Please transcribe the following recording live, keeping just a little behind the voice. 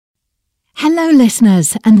Hello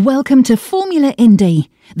listeners and welcome to Formula Indie,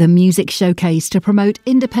 the music showcase to promote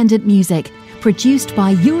independent music, produced by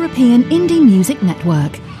European Indie Music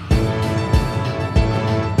Network.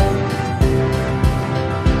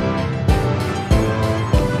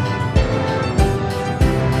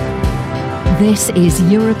 This is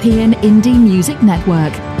European Indie Music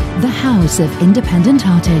Network, the house of independent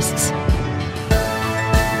artists.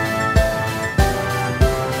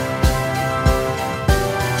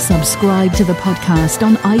 Subscribe to the podcast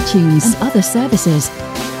on iTunes and other services.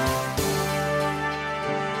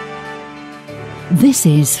 This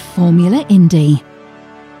is Formula Indie.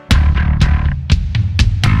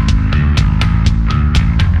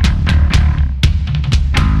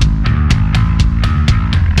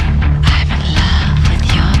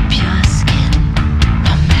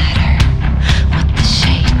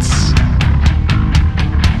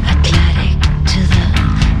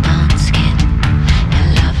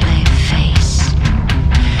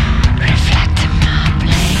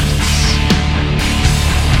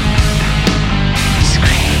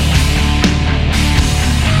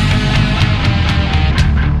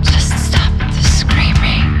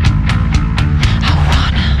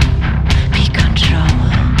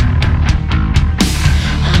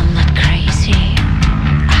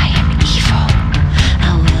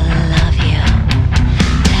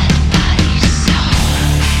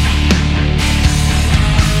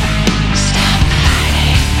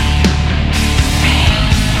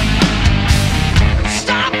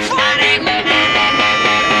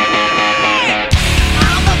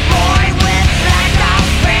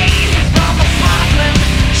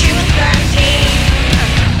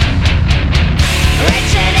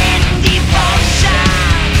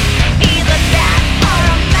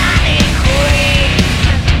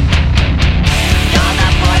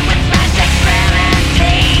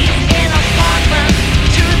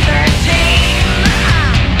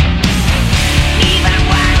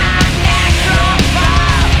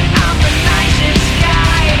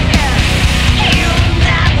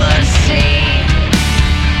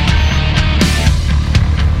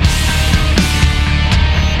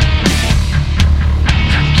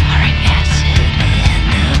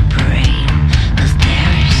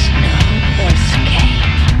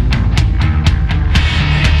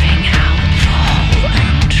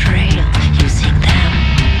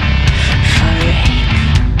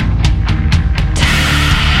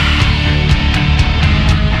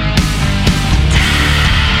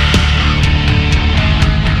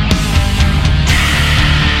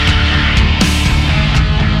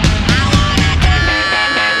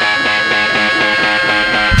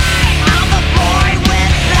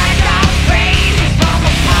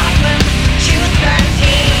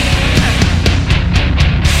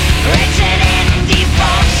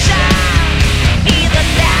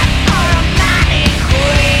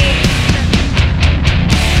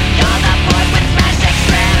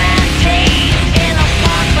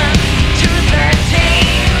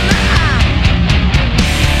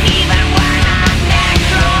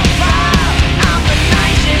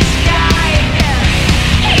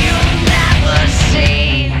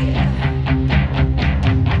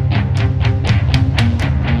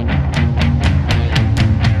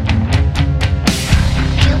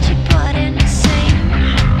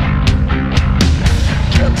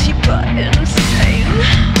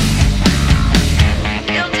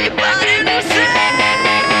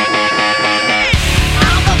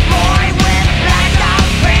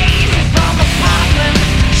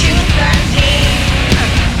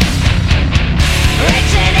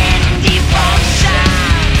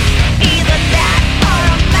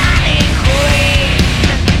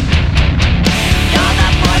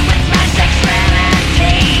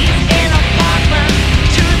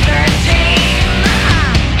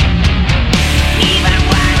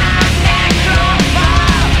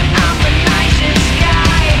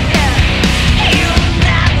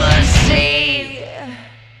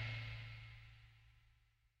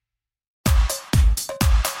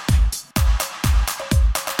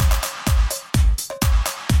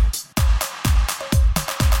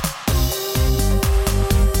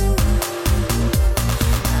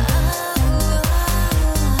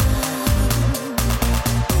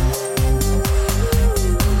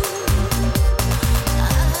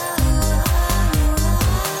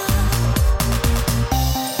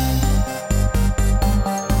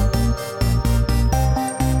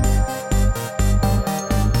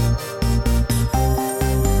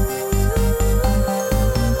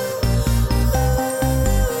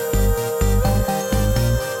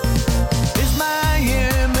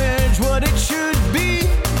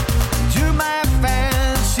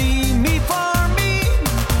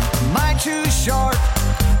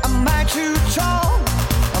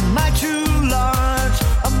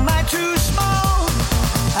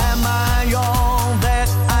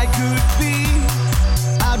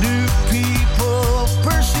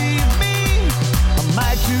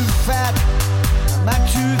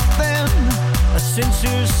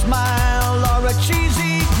 sincere smile or a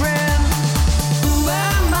cheesy grin. Who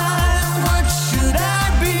am I? What should I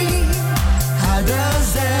be? How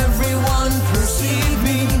does everyone perceive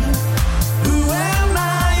me? Who am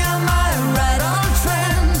I? Am I right on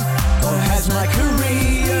trend? Or has my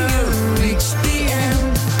career reached the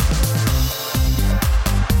end?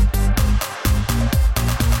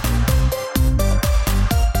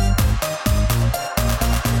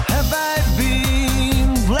 Have I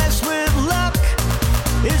been blessed with luck?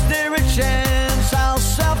 Is there a chance I'll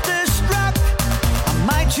self-destruct? Am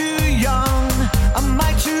I too young? Am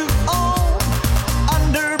I too old?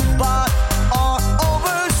 Underbought or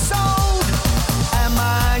oversold? Am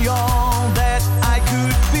I all that I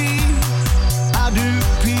could be? How do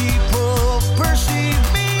people perceive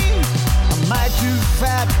me? Am I too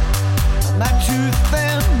fat? Am I too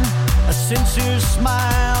thin? A sincere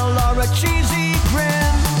smile or a cheesy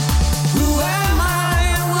grin? Who am I?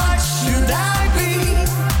 What should I be?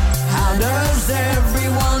 How does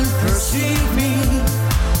everyone perceive me?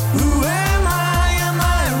 Who am I? Am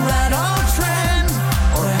I right on trend?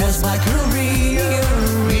 Or has my career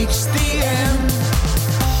reached the end?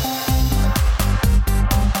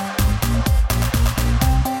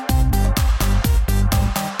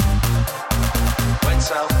 When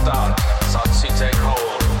self-doubt starts to take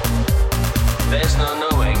hold, there's no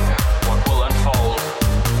knowing what will unfold.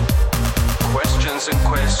 Questions and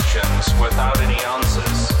questions without any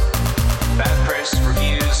answers. Bad press,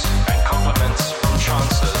 reviews, and compliments from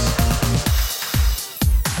chances.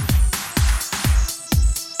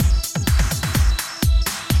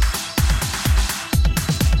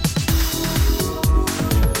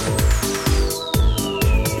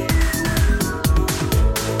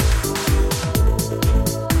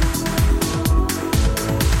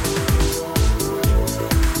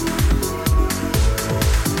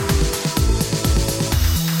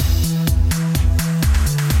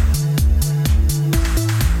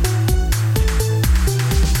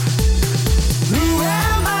 Who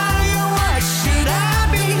am I? What should I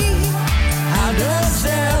be? How does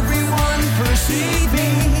everyone perceive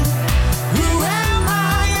me? Who am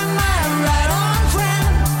I? Am I right on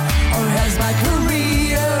trend? Or has my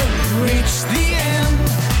career reached the end?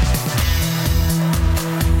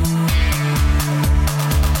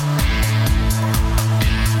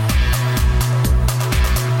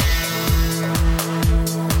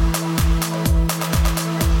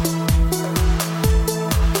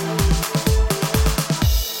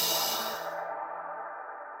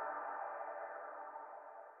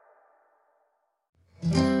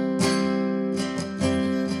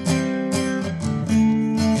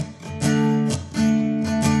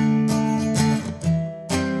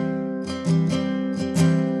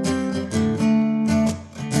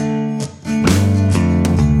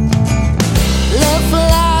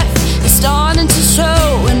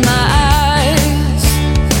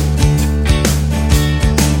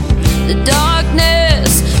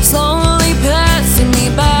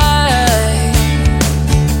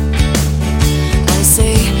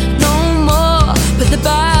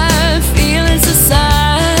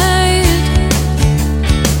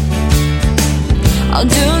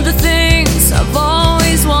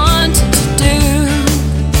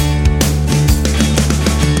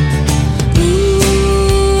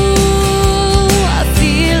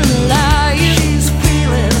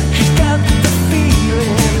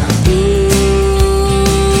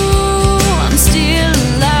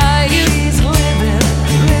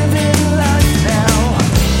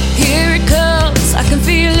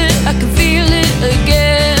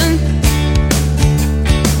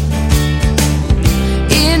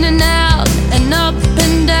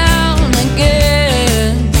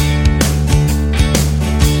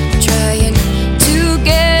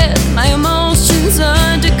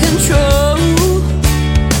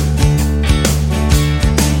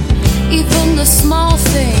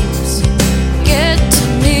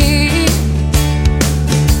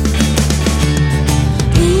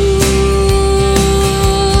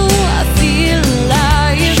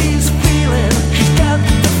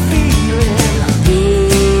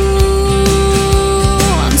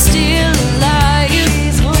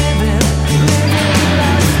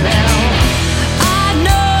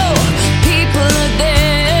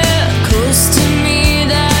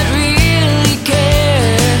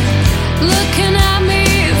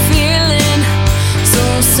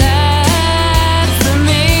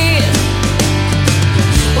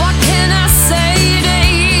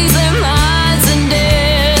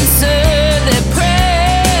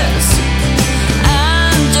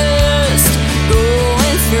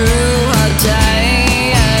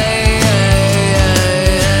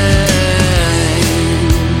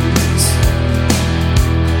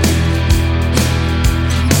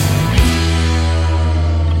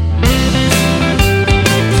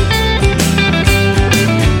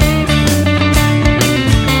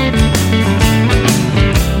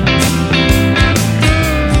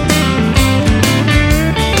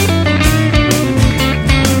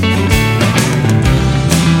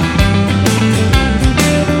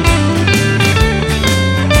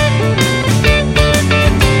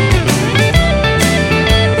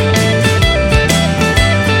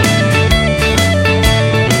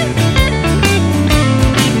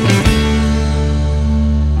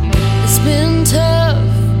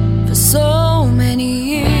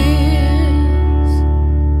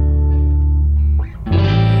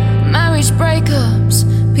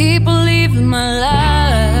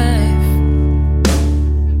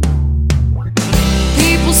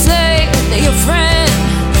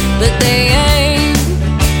 they aim.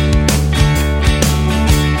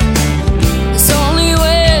 It's only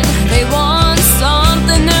when they want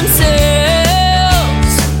something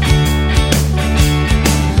themselves.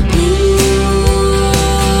 Ooh,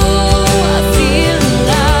 I feel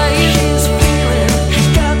alive. She's feeling, she's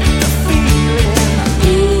got the feeling.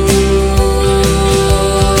 Ooh,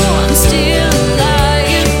 I'm still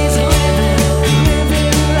alive. She's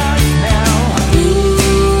living life now. Ooh,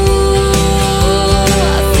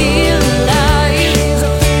 I feel alive. She's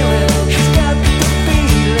feeling, she's got the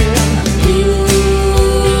feeling. Ooh,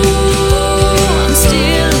 I'm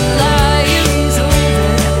still alive.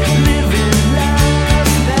 She's living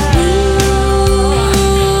life now. Ooh,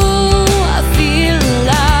 I feel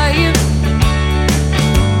alive.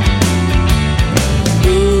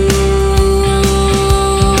 Ooh,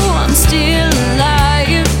 I'm still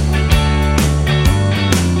alive.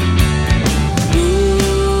 Ooh,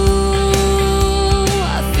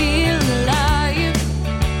 I feel alive.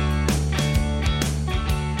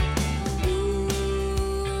 Ooh,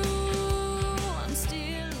 I'm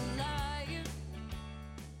still alive.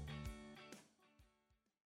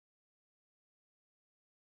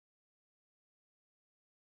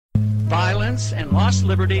 Violence and lost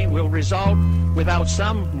liberty will result without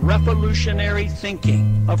some revolutionary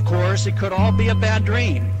thinking. Of course, it could all be a bad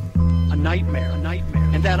dream, a nightmare,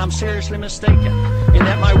 and that I'm seriously mistaken, and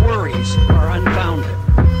that my worries are unfounded.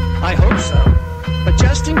 I hope so. But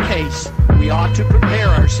just in case, we ought to prepare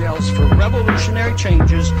ourselves for revolutionary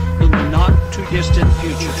changes in the not-too-distant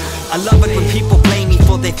future. I love it when people blame me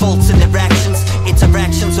for their faults and their actions.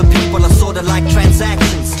 Interactions with people are sorta like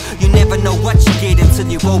transactions. You never know what you get until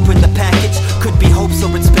you open the package. Could be hopes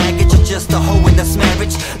or it's baggage, or just a hoe in this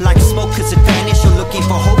marriage. Like smoke cause it vanished, or looking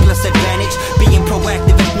for hopeless advantage. Being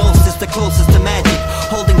proactive at most is the closest to magic.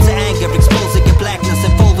 Holding to anger, exposing your blackness,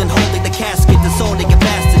 and folding, holding the casket, disowning a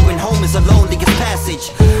bastard when home is a loneliest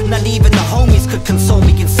passage. Not even the homies could console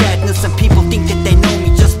me in sadness, and people think that they know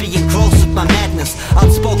me just being gross with my madness.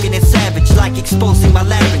 Outspoken and savage, like exposing my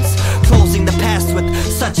larynx. Closing the past with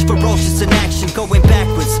such ferocious inaction. Going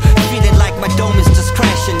backwards, feeling like my dome is just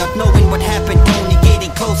crashing. Not knowing what happened, only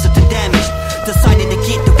getting closer to damage. Decided to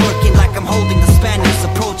get to working like I'm holding the Spaniards.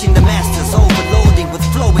 Approaching the masters, overloading with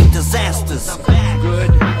flowing disasters.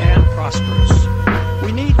 Good and prosperous.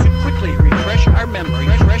 We need to quickly refresh our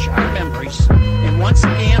memories, and once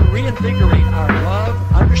again reinvigorate our love,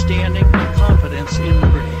 understanding, and confidence in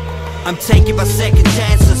liberty. I'm taking my second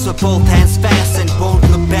chances with both hands fastened. Won't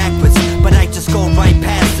look backwards, but I just go right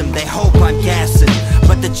past them. They hope I'm gassing,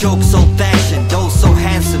 but the joke's old fashioned. Oh, so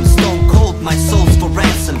handsome, stone cold, my soul's for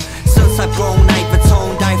ransom. Since I've grown, I've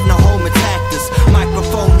atoned, I've no home attack this.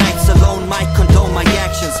 Microphone nights alone might condone my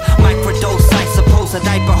actions. Microdose, I suppose that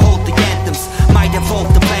I behold the anthems. Might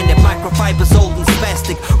evolve the planet, microfibers old and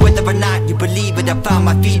spastic. Whether or not you believe it, I found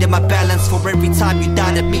my feet and my balance. For every time you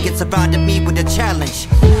doubted me, it surrounded me with a challenge.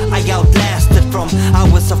 I outlasted from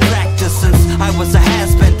hours of practice. Since I was a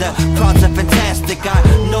has-been, the crowds are fantastic. I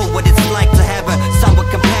know what it's like to have a sour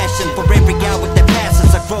compassion. For every hour that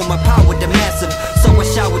passes, I grow my power to massive. So I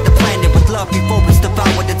shower the planet with love before it's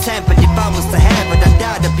devoured and tampered. If I was to have it, I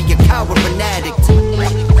doubt I'd be a coward, an addict.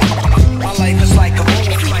 My life is like a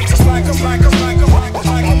movie. Just like a movie. My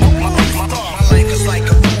life is like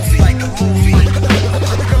a movie.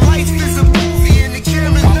 Life is a movie and the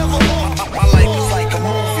camera's never on. My life is like a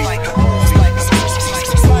movie. My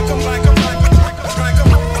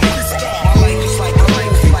life is like a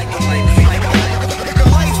movie.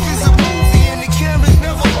 Life is a movie and the camera's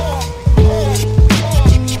never on.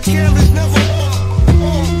 Camera's never on.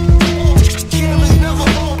 Camera's never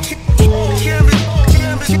on. Camera's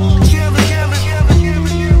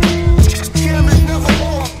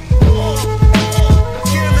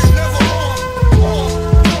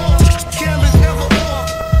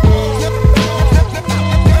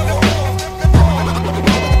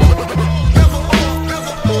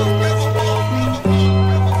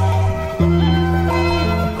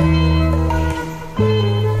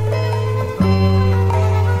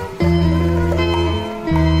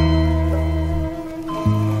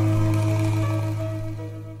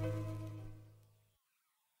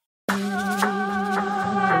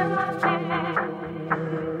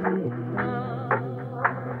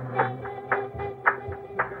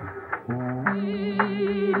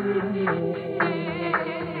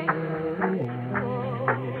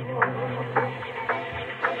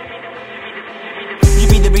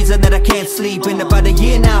That I can't sleep in about a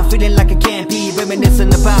year now, feeling like I can't be day,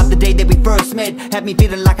 reminiscing about the day that we first met. Had me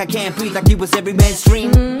feeling like I can't breathe, like you was every man's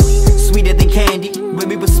dream. Sweeter than candy, when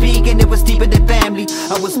we were speaking it was deeper than family.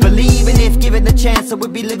 I was believing if given the chance I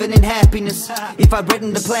would be living in happiness. If I'd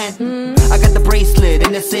written the plan, I got the bracelet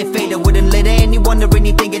and it said fate. I wouldn't let anyone or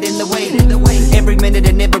anything get in the way. Every minute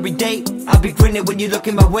and every day, I'll be grinning when you look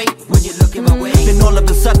in my way. Then all of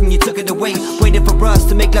a sudden you took it away. Waiting for us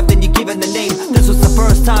to make love, then you give it the name. This was the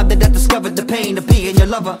first time that I discovered the pain of being your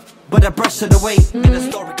lover, but I brushed it away. And the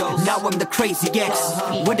story goes, now I'm the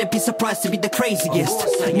craziest. Wouldn't be surprised to be the craziest.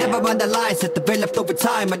 Never mind the lies that developed over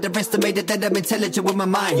time. I underestimated that I'm intelligent with my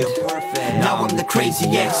mind. Now I'm the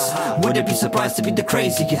craziest. Wouldn't be surprised to be the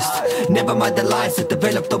craziest. Never mind the lies that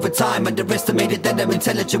developed over time. I underestimated that I'm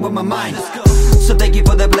intelligent with my mind. So thank you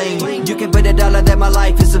for the blame. You can bet $1 that my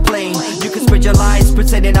life isn't plain. You can spread your lies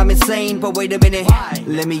pretending I'm insane, but wait a minute,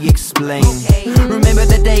 let me explain. Remember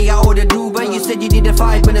the day I ordered Uber? You said you needed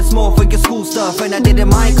 5 minutes more for your school stuff, and I didn't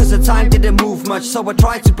mind cause the time didn't move much. So I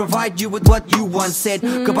tried to provide you with what you once said.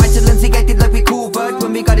 Goodbye to Lindsay, acted like we cool, but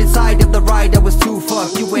when we got inside of the ride I was too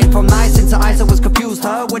fucked. You went from nice into ice, I was confused,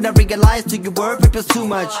 huh? When I realized who you were, it was too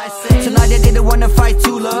much. Tonight I didn't wanna fight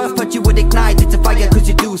to love, but you would ignite it to fire cause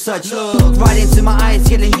you do such. Look right into my eyes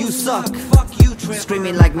yelling you suck. Fuck you, Trevor.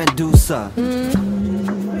 Screaming like Medusa.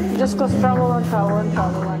 Just cause trouble on trouble on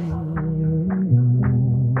trouble on.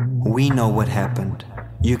 We know what happened.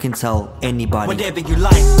 You can tell anybody whatever you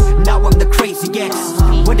like. Now I'm the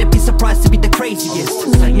craziest. Wouldn't be surprised to be the craziest.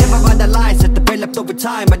 Never mind the lies that developed over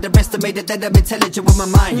time. I underestimated that I'm intelligent with my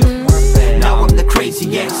mind. Now I'm the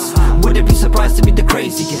craziest. Wouldn't be surprised to be the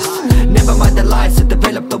craziest. Never mind the lies that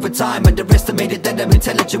developed over time. I underestimated that I'm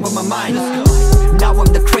intelligent with my mind. Now I'm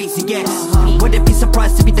the craziest. Wouldn't be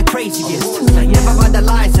surprised to be the craziest. Never mind the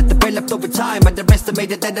lies that developed over time. I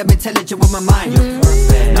underestimated that I'm intelligent with my mind.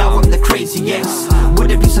 Now I'm the craziest.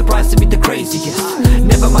 Wouldn't be surprised to be the craziest.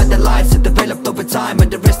 Never mind the lies that developed over time.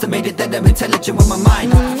 Underestimated that I'm intelligent with my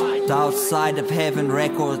mind. The Outside of Heaven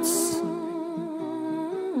Records.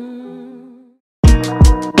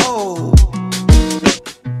 Oh,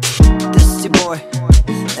 this is your boy,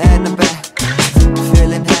 and I'm back.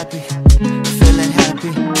 Feeling happy, feeling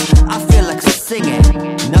happy. I feel like singing.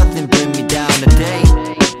 Nothing bring me down today.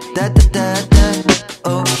 Da da da da.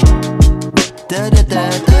 Oh, da da da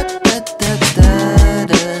da da da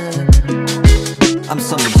da. I'm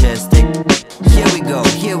so majestic.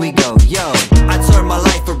 Here we go, yo. I turn my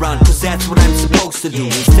life around, cause that's what I'm supposed to do.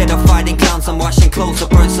 Instead of fighting clowns, I'm washing clothes, I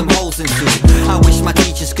burn some holes into. I wish my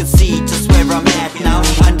teachers could see just where I'm at now.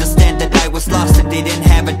 Understand that I was lost and didn't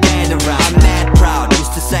have a dad around. I'm mad proud,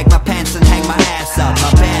 used to sag my pants and hang my ass out.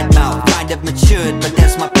 My bad mouth, kind of matured, but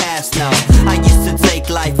that's my past now. I used to take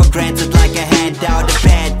life for granted like a handout. A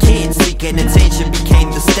bad kid, seeking attention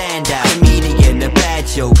became the standout. Comedian, a bad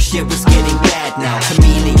joke, shit was getting bad now.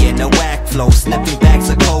 Chameleon, a whack flow, sniffing bags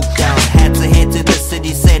of coke down. Had to head to the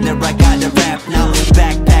city center, I gotta rap now.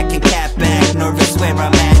 Backpack and cap back, nervous where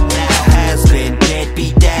I'm at now. Has been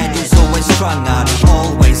deadbeat dad who's always strung out.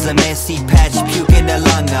 Always a messy patch, puking a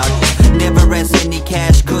lung out. Never has any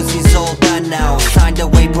cash cause he's all done now. Signed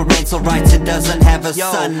away parental rights and doesn't have a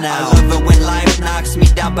son now. I love it when life knocks me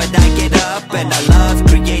down but I get up. And I love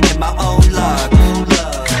creating my own luck.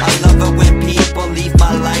 I love it when people leave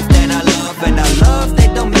my life that I love. And I love they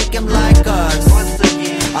don't make them like us.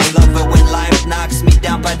 I love it when life knocks me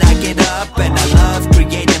down but I get up. And I love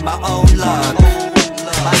creating my own luck.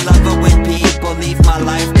 I love it when people leave my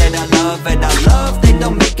life that I love. And I love they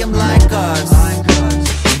don't make them like us.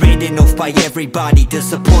 Written off by everybody,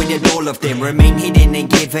 disappointed all of them. Remain hidden and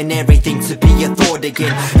given everything to be a thought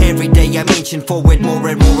again. Every day I'm inching forward more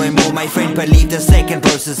and more and more. My friend believed the second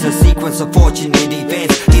verse is a sequence of fortunate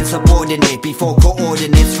events. Insubordinate before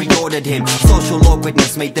coordinates reordered him. Social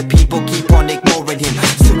awkwardness made the people keep on ignoring him.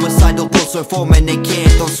 Suicidal thoughts were forming again.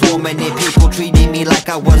 Don't swarming it. People treating me like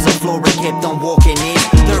I was a floor and kept on walking in.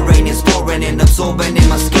 The rain is pouring and absorbing in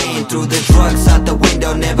my skin. Through the drugs out the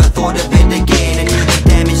window, never thought of it again. And knew the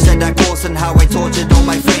damage that I caused and how I tortured all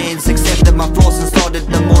my friends. Accepted my flaws and started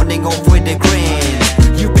the morning off with a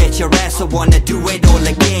grin. You bet your ass I wanna do it all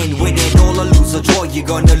again. Win it all or lose or draw, you're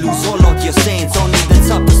gonna lose all of your sins. Only the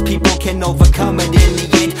toughest people can overcome it in the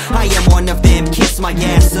end. I am one of them, kiss my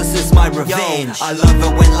ass, this is my revenge. Yo, I love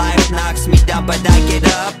it when life knocks me down but I get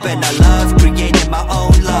up. And I love creating my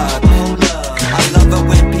own luck. I love it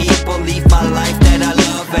when people leave my life that I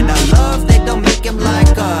love. And I love they don't make them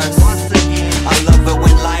like us. I love it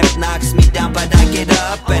when life knocks me down but I get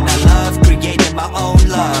up. And I love creating my own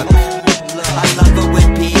luck. I love it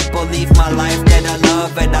when people leave my life that I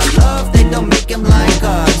love. And I love they don't make them like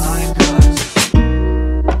us.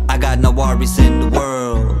 I got no worries in the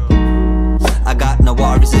world.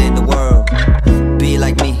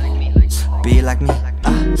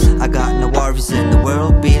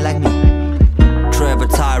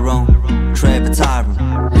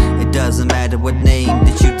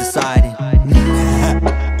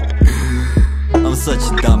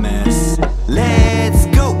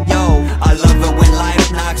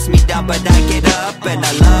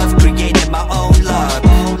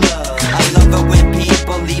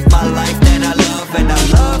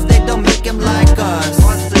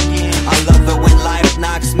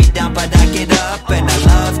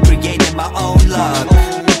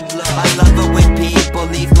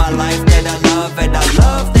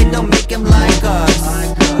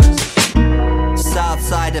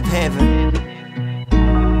 of heaven.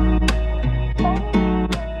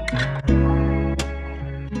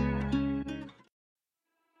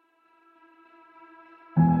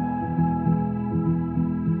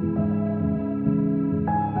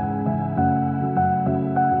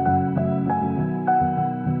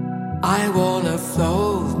 I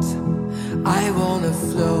wanna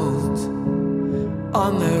float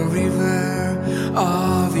on the river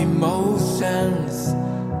of emotions.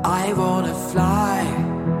 I wanna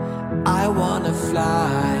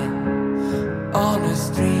fly on a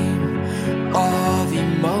stream of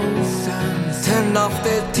emotions. Turn off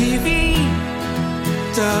the TV,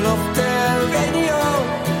 turn off the radio.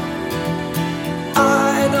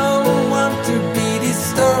 I don't want to be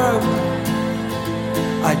disturbed.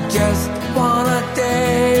 I just want a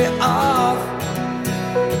day off.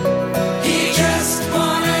 He just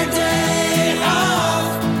want a day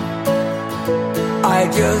off. I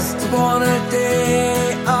just want a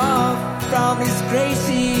day off from this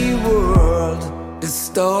crazy world. The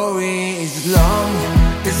story is long,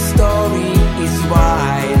 the story is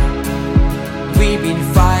wide. We've been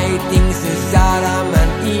fighting since Adam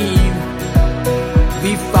and Eve.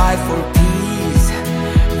 We fight for peace,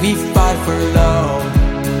 we fight for love.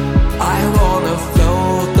 I wanna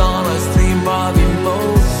float on a stream of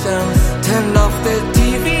emotions. Turn off the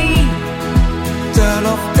TV, turn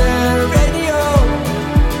off the radio.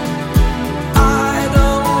 I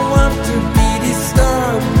don't want to be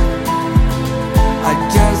disturbed. I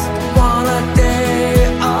just want a day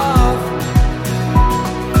off.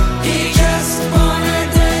 He just want a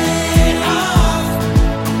day off.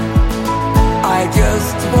 I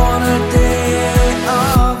just want a day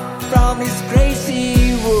off from this crazy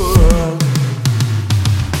world.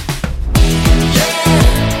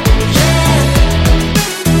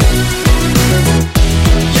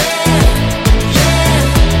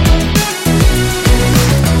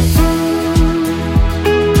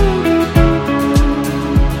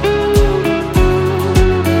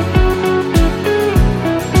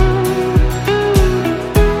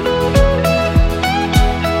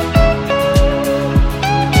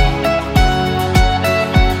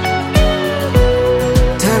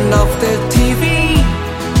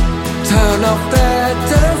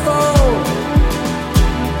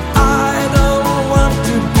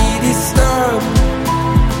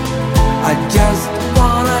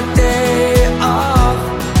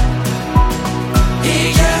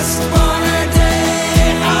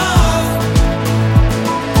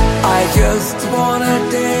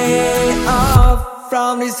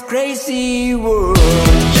 This crazy world.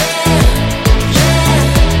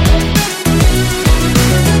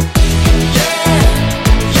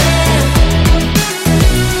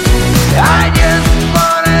 I just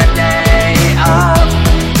want a day off.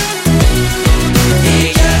 He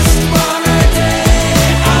just want a day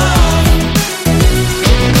off.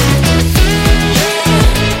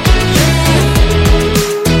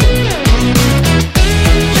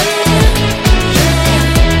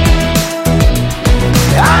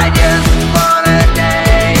 I just wanna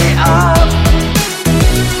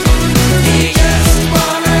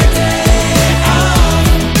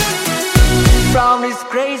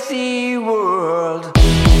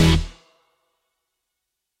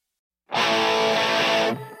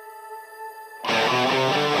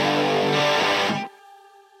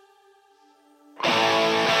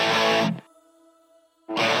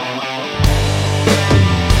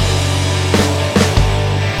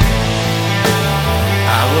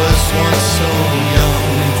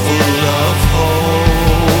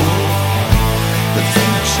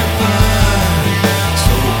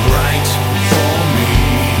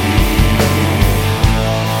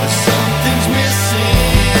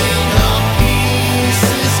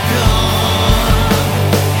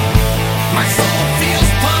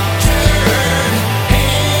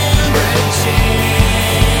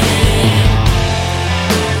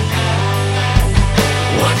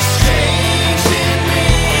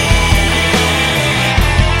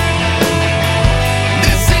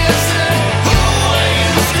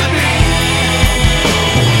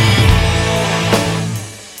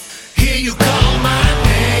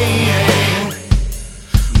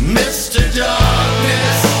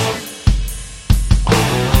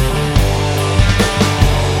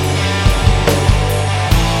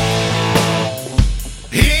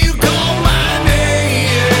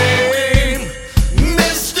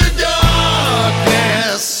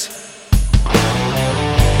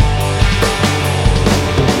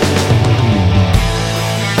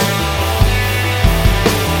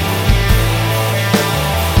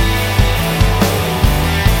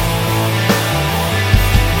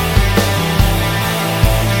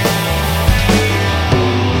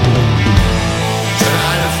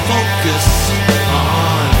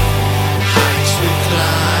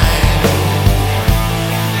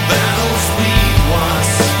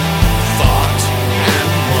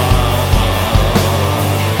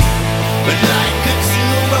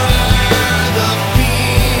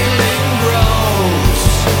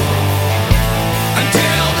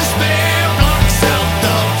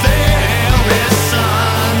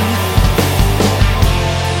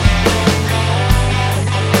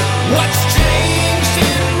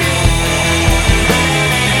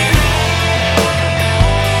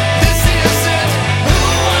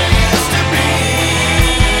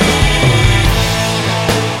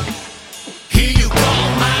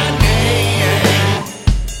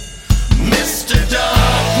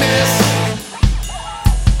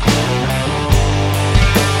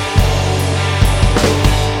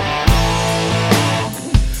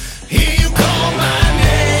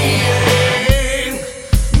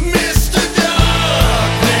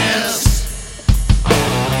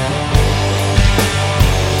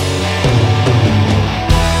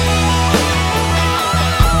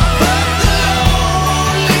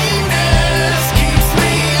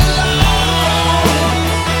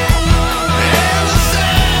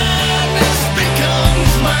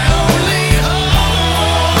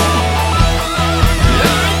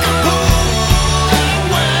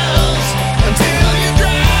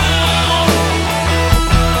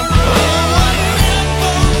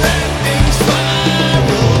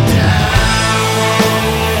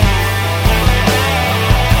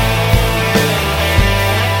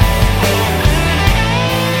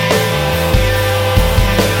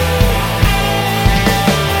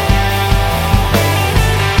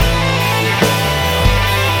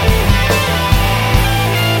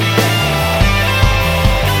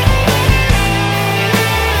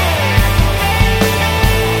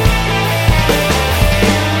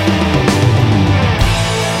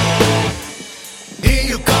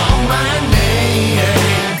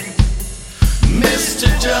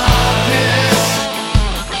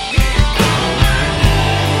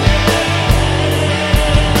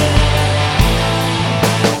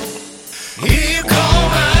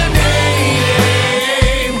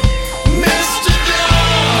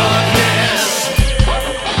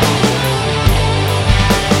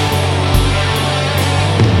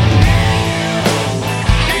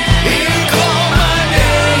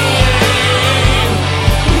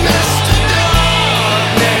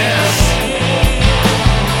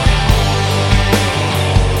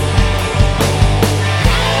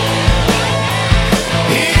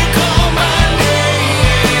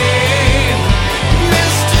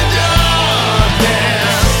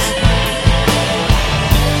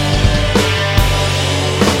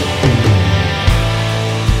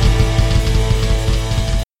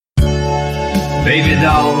Baby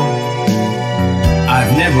doll,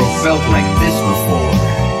 I've never felt like this before.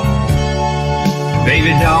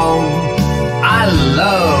 Baby doll, I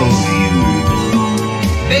love you.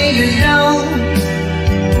 Baby doll,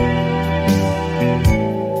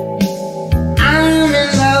 I'm in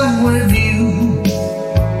love with you.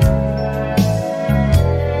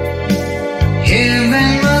 Heaven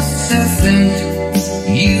must have sent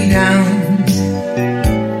you down.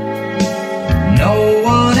 No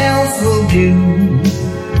one else will do.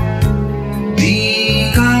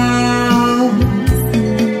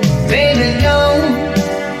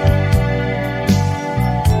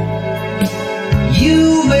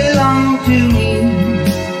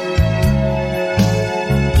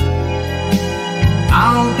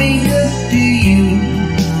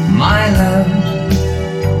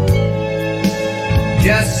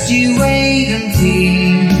 Just you wait and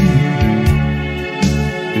see.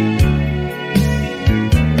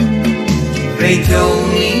 They told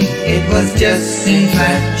me it was just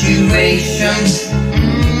infatuation,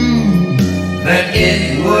 that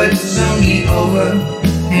it would soon be over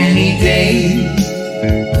any day.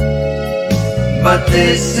 But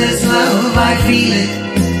this is love, I feel it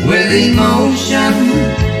with emotion,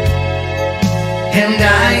 and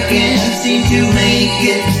I can't seem to make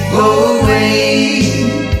it go away.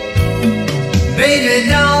 Baby,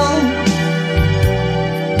 don't.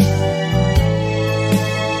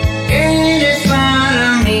 It is fine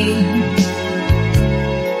on me.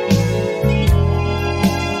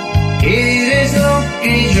 It is lo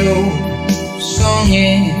que yo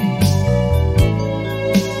soñé,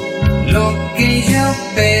 lo que yo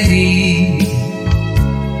pedí,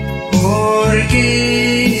 porque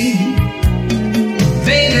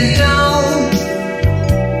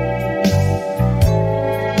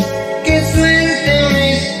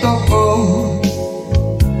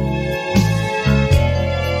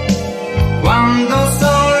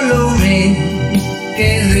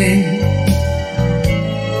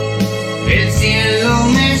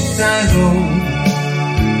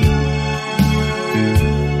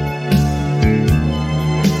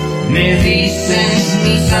me dicen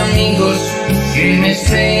mis amigos que me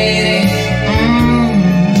esperen.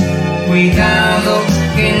 Cuidado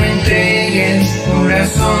que no entregues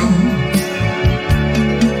corazón.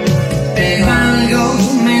 Pero algo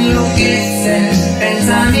me enloquece el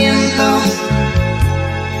pensamiento.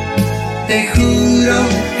 Te juro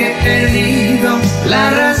que he perdido la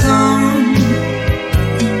razón.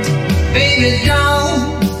 Baby,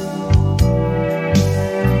 don't.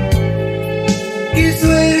 Qué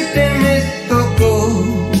suerte me tocó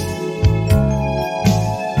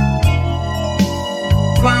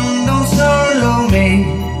cuando solo me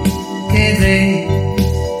quedé.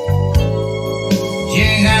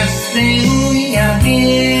 Llegaste muy a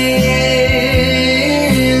tiempo.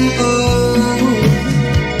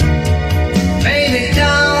 Baby,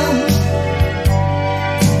 don't.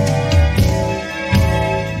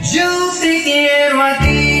 Yo te quiero a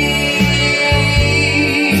ti.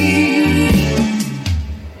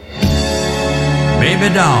 Baby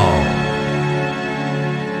doll.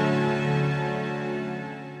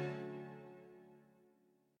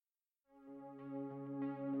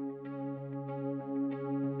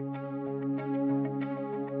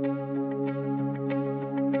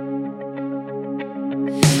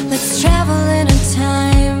 Let's travel in a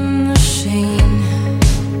time machine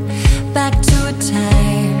back to a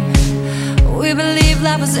time we believed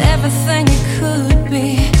life was everything it could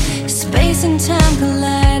be. Space and time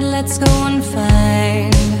collide, let's go and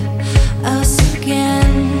find us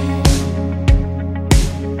again.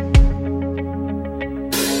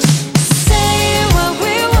 Say what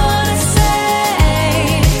we wanna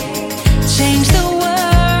say, change the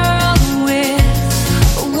world with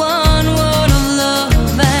one word of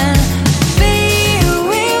love, and be who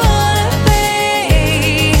we wanna be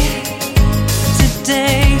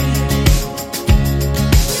today.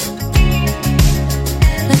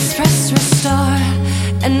 Let's press restart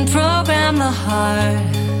and program the heart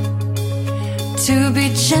to be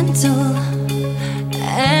gentle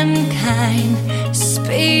and kind.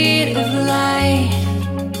 Speed of light,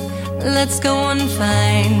 let's go and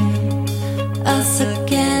find us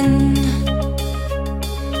again.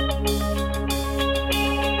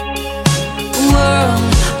 World,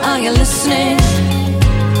 are you listening?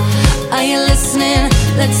 Are you listening?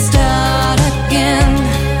 Let's start again.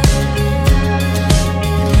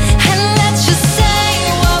 And let's just say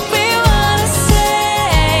what we wanna say.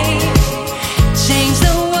 Change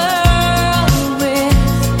the world with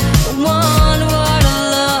one word of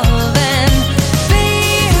love, and be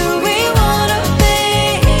who we wanna be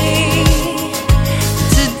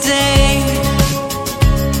today.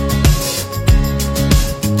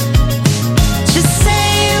 Just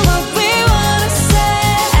say what we wanna say.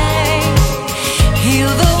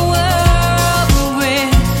 Heal the world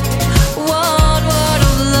with one word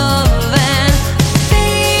of love, and be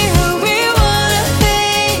who we wanna be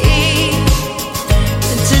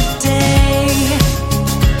today.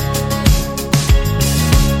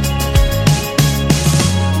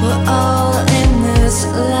 We're all in this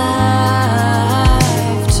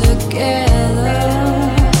life together,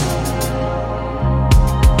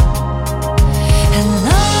 and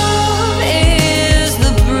love is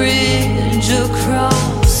the bridge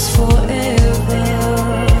across forever.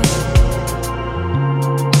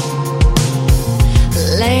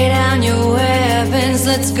 Lay down your weapons,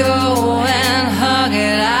 let's go and hug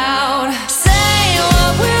it out. Say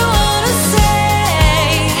what we wanna say.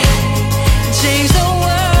 Change the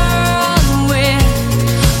world with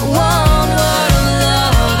one word of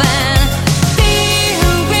love, and be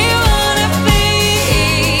who we wanna be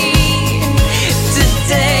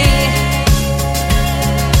today.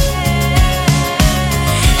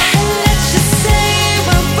 And let's just say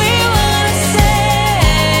what we wanna say.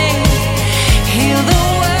 Heal the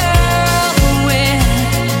world with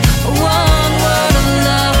one word of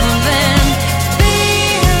love, and be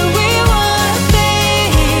who we wanna be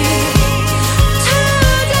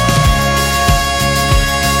today.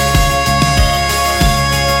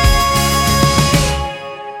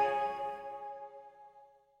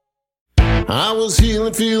 I was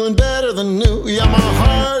healing, feeling better than new. Yeah, my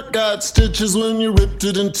heart got stitches when you ripped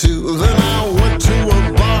it in two. Then I went to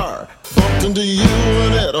a bar, bumped into you,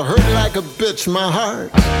 and it hurt like a bitch. My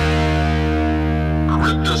heart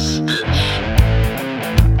ripped a stitch.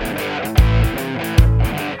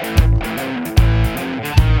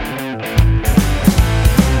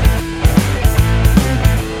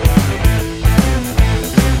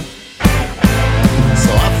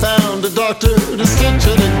 So I found a doctor to stitch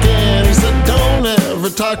it again. He said, don't ever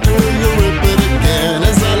talk to her, you'll rip it again.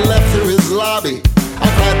 As I left through his lobby, I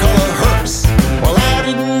cried, call her hearse. Well, I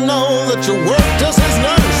didn't know that you worked as his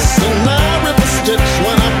nurse. And I rip a stitch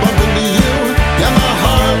when I bump into you. Yeah, my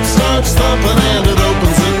starts thumping and it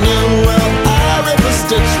opens anew. Well, I rip a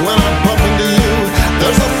stitch when I bump into you.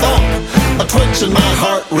 There's a thump, a twitch, and my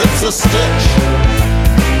heart rips a stitch.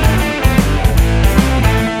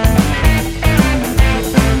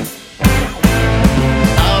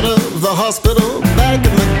 Out of the hospital, back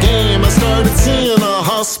in the game, I started seeing a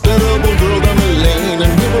hospitable girl down the lane,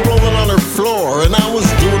 and we were rolling on her floor, and I was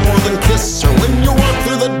doing more than kiss her. When you walked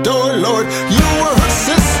through the door, Lord, you were her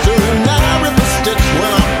sister, and I rip a stitch when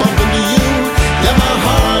I bump into you. Yeah, my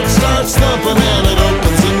heart starts thumping and it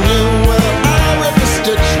opens anew. Well, I rip a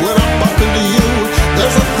stitch when I bump into you.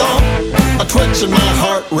 There's a thump, a twitch, and my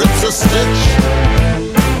heart rips a stitch.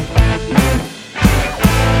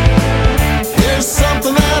 Here's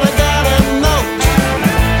something that I gotta note.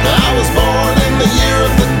 I was born in the year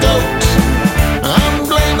of the goat. I'm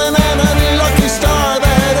blaming an unlucky star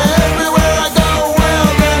that everywhere I go, well,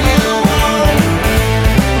 then you are.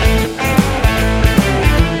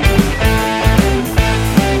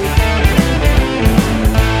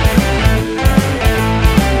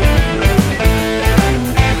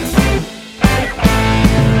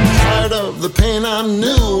 Tired of the pain, I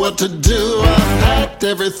knew what to do. I packed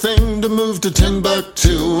everything to move to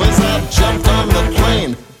Timbuktu. As I jumped on the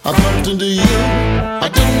plane, I bumped into you. I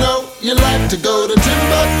didn't know you like to go to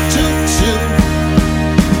Timbuktu too.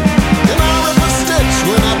 And I rip a stitch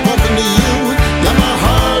when I bump into you. Yeah, my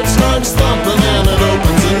heart starts thumping and it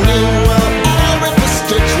opens anew. Well, I rip a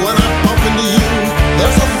stitch when I bump into you.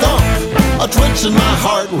 There's a thump, a twitch, and my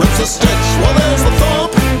heart rips a stitch. Well, there's a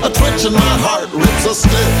thump, a twitch, and my heart rips a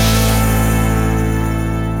stitch.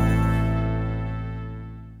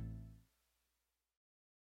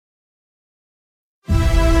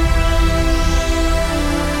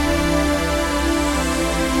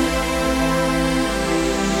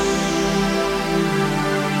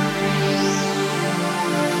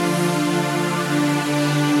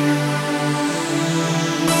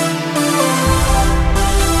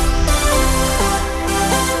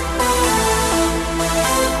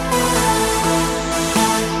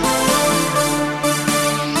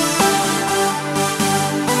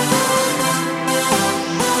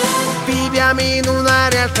 In una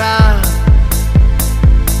realtà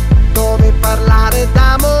dove parlare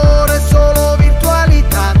d'amore è solo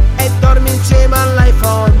virtualità e dormi insieme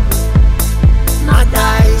all'iPhone. Ma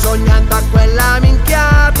dai, sognando a quella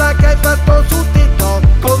minchiata che hai fatto su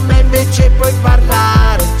TikTok, con me invece puoi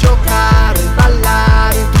parlare, giocare,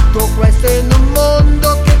 ballare, tutto questo in un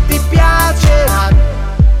mondo che ti piacerà.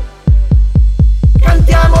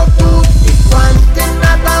 Cantiamo tutti quanti, è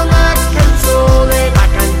nata una canzone da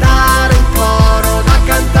cantare in coro, da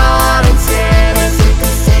cantare insieme. Se ti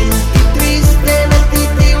senti triste mettiti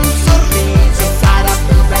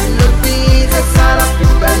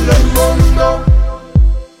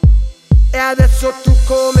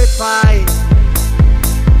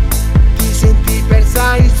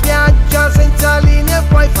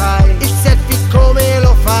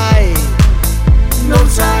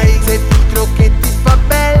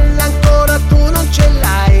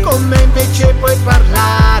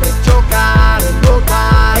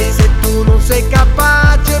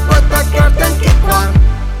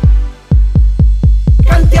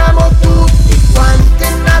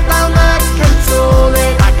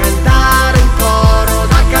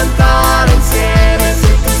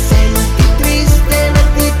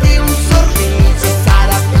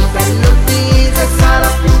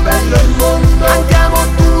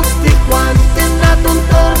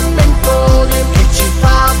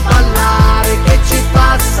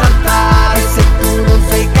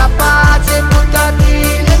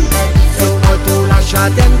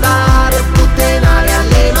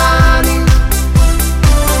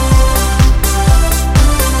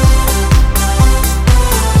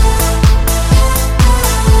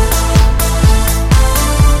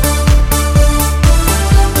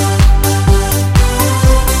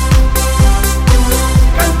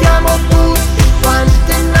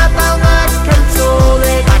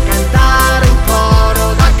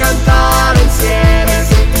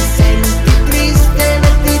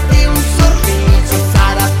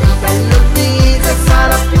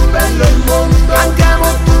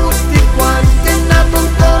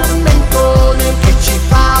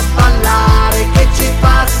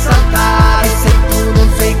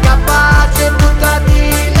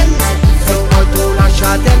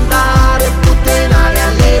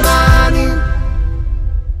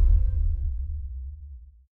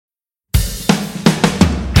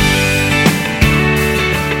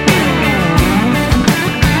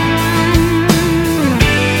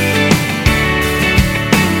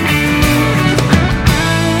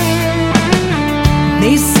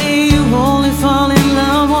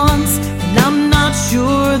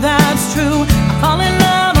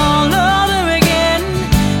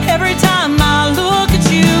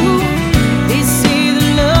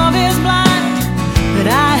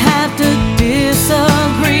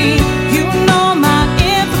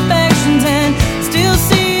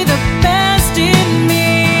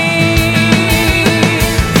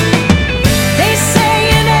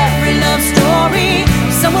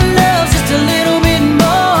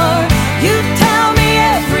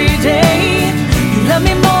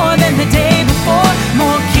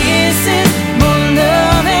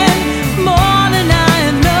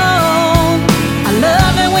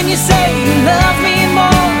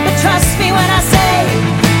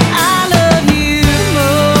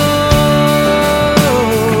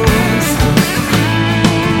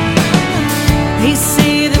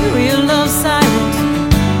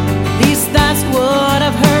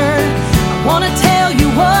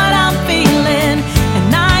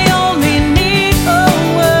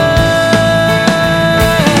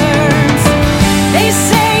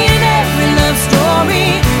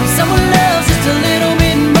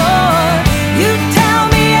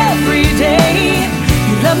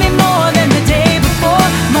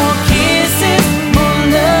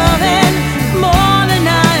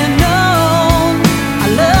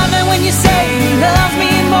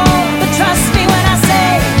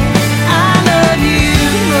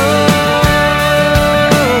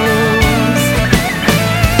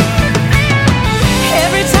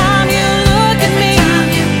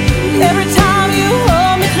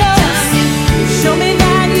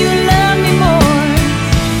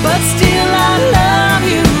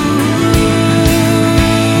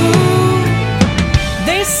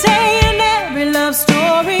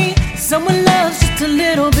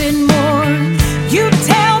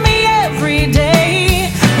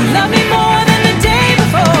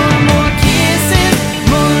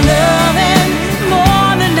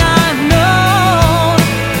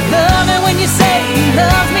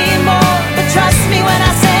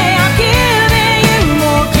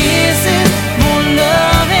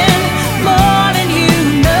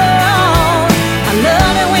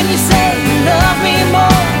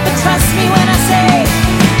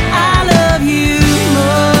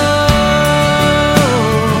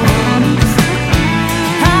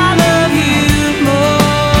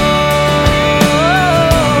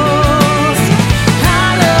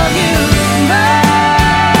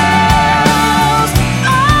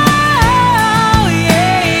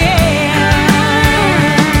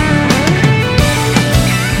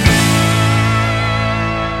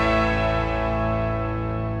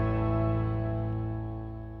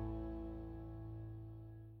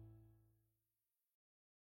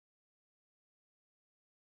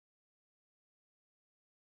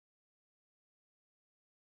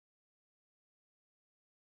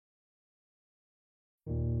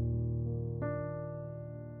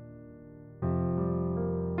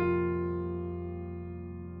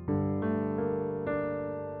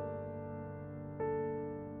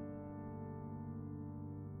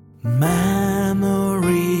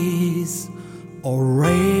Memories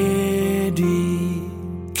already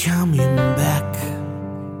coming back.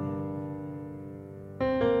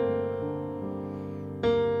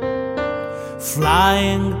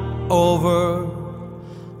 Flying over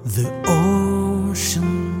the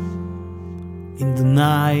ocean in the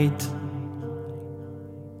night.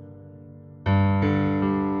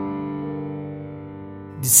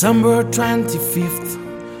 December 25th,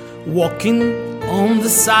 walking on the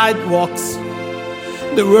sidewalks.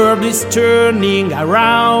 The world is turning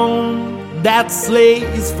around. That sleigh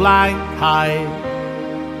is flying high.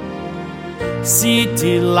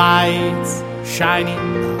 City lights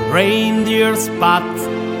shining, reindeer spot,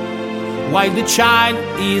 while the child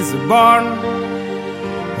is born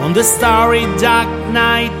on the starry dark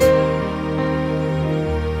night.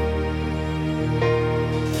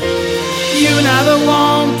 You never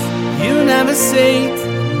want, you never say it,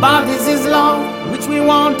 but this is love, which we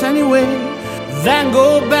want anyway. Then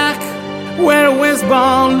go back where I was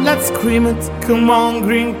born, let's scream it, come on,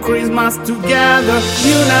 green Christmas together.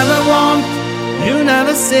 You never want, you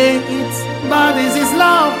never say it, but this is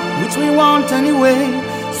love, which we want anyway.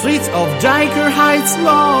 Streets of Diker Heights,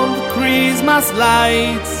 love the Christmas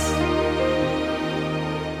lights.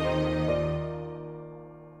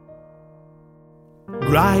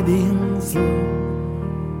 Gliding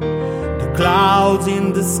through the clouds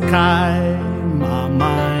in the sky, my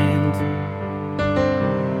mind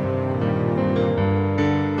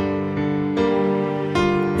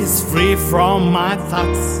is free from my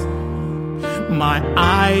thoughts, my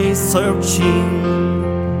eyes searching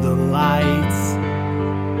the lights.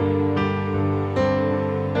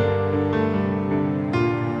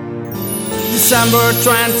 December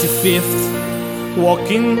 25th,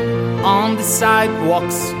 walking on the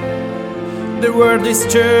sidewalks. The world is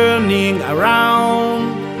turning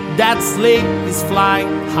around. That sleigh is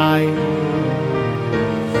flying high.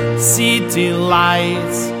 City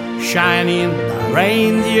lights shining a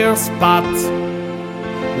reindeer spot,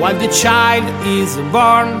 while the child is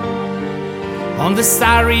born on the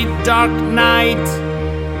starry dark night.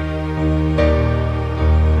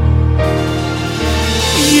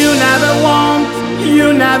 You never want,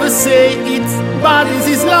 you never say it, but this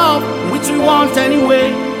is love, which we want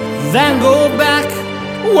anyway. Then go back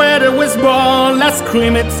where I was born, let's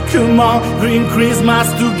scream it, come on, green Christmas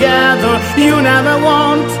together. You never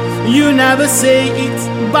want, you never say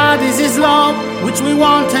it, but this is love, which we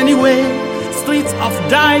want anyway. Streets of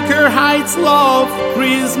Diker Heights, love,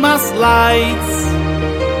 Christmas lights.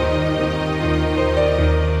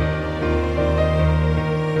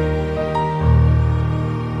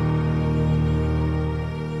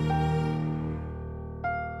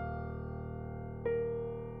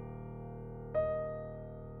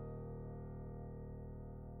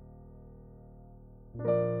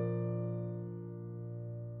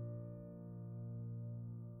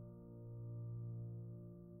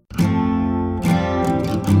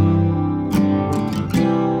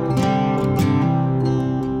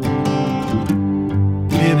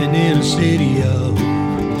 City of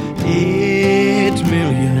 8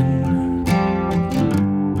 million,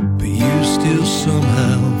 but you still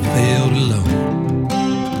somehow failed alone,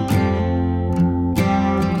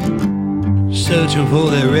 searching for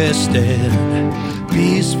that rest and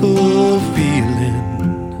peaceful feeling.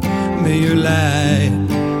 May your light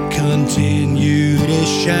continue to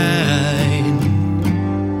shine.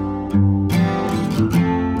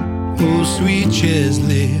 Oh, sweet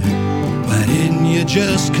Cheslie, why didn't you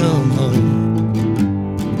just come home?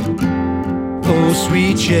 Oh,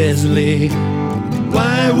 sweet Cheslie,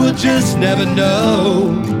 why we'll just never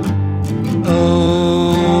know.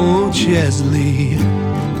 Oh, Cheslie,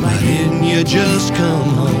 why didn't you just come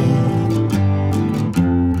home?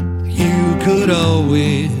 You could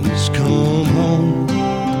always come home.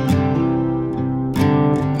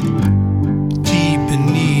 Deep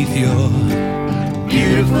beneath your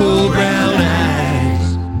beautiful brown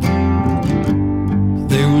eyes,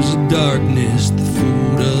 there was a darkness that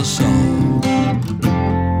fooled us all.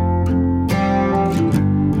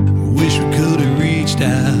 Wish we could have reached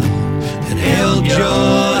out and held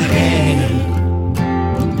your hand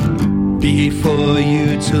before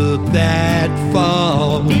you took that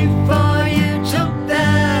fall. Before you took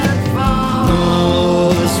that fall.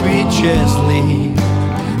 Oh, sweet Cheslie,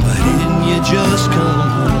 why didn't you just come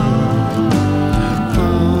home?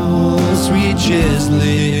 Oh, sweet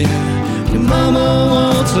Cheslie, your mama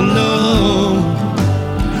wants to know.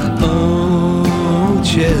 Oh,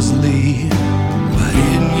 Cheslie, why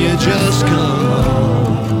didn't you just come home?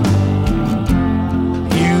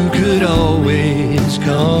 You could always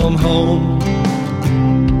come home.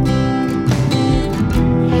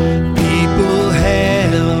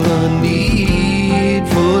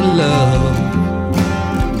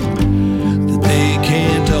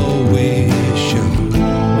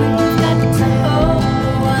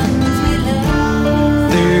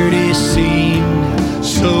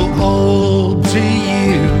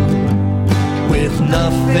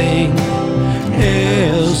 anything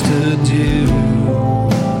else to do.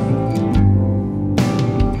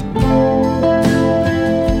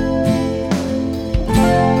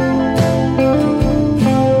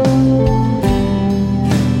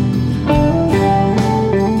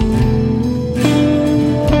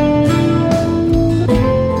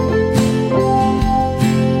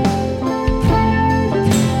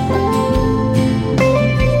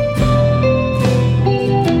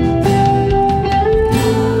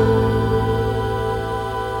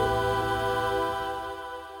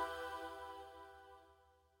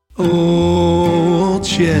 Oh,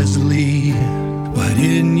 Cheslie, why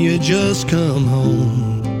didn't you just come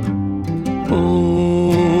home?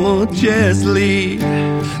 Oh, Cheslie,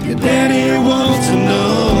 your daddy wants to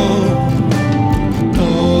know.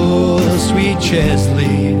 Oh, sweet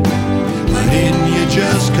Cheslie, why didn't you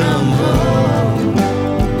just come home?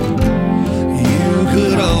 You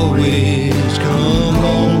could always come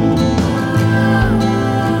home.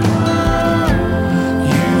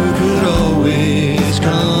 You could always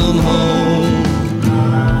come home.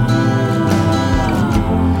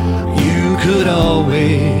 You could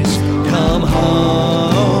always come home.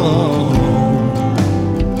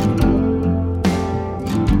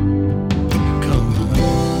 Come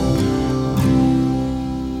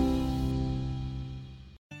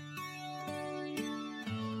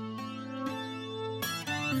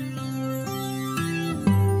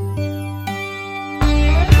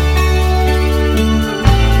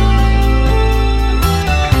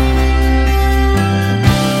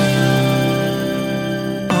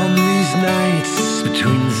On these nights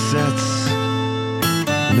between the sets,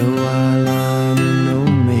 no eyeliner, no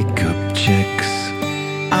makeup checks.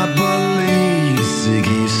 I believe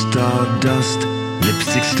Ziggy Stardust,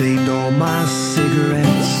 lipstick stained all my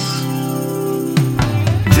cigarettes.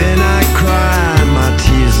 Then I cry my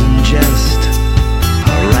tears in jest.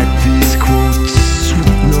 I write these quotes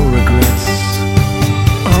with no regrets.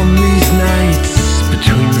 On these nights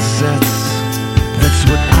between the sets, that's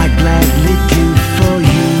what I gladly do for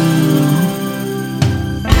you.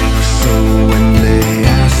 So when they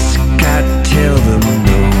ask, I tell them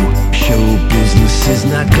no. Show business is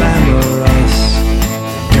not glamorous.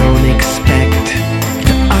 Don't expect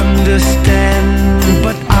to understand,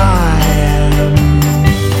 but I am.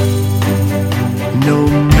 No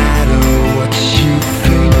matter what you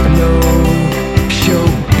think, no. Show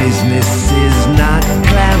business is not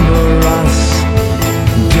glamorous.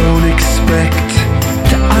 Don't expect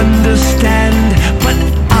to understand, but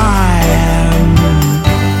I am.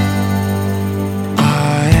 I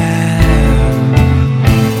am.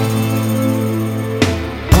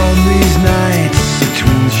 On these nights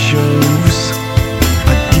between shows,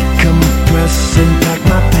 I decompress and pack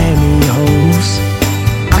my pantyhose.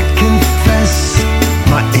 I confess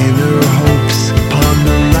my inner hopes,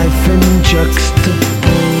 ponder life and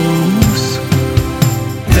juxtapose.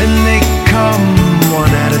 Then they come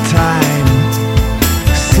one at a time,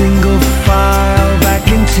 single file back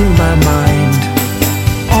into my mind.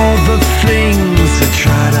 All the things I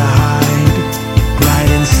try to hide,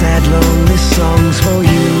 writing sad lonely songs for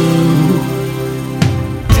you.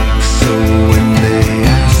 So when they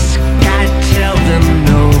ask, I tell them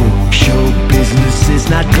no. Show business is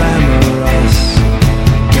not glamorous.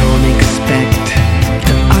 Don't expect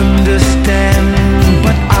to understand,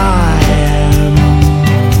 but I am.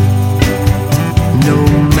 No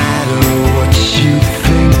matter what you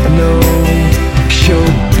think, no. Show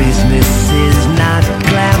business is not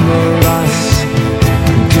glamorous.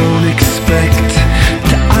 Don't expect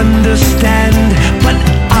to understand, but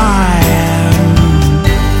I am.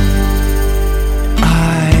 I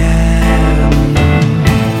am.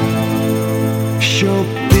 Show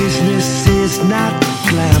business is not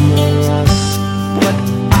glamorous, but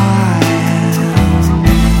I am.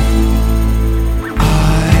 I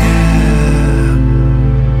am.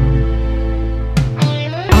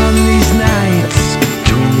 On these nights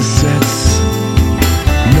between the sets,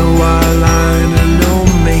 no eyeliner, no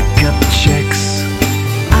makeup checks.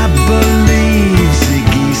 I believe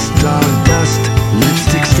Ziggy Stardust,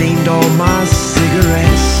 lipstick stained all my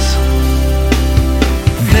cigarettes.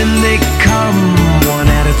 Then they come one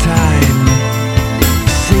at a time,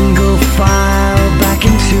 single file back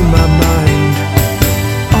into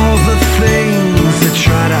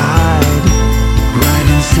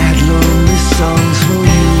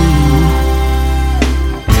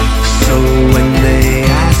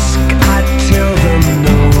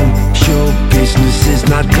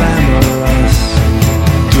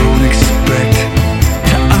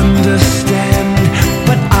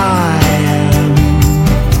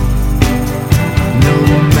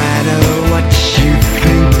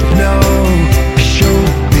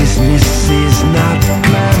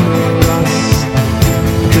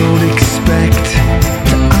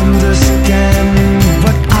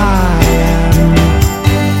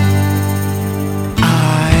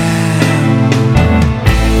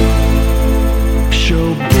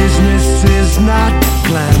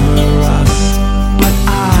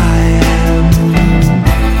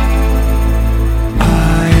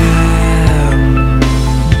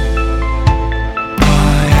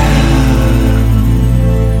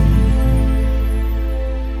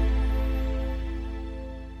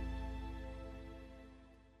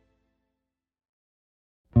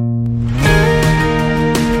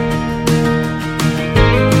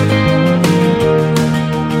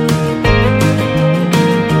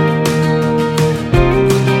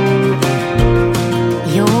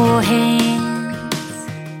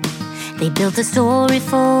a story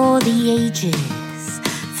for the ages,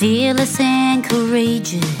 fearless and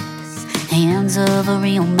courageous, hands of a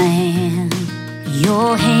real man.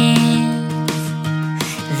 Your hands,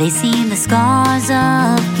 they seem the scars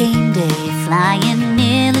of game day, flying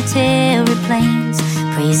military planes,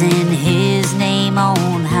 praising his name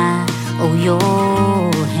on high. Oh,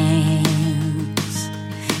 your hands,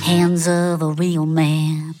 hands of a real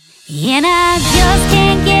man. And I just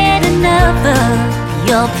can't get enough of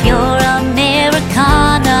your pure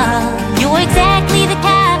Americana. You're exactly the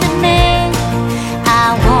kind of man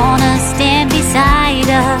I wanna stand beside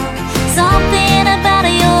her. Something about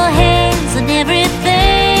your hands and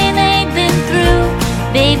everything they've been through.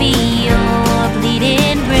 Baby, you're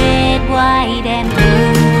bleeding red, white, and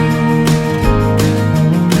blue.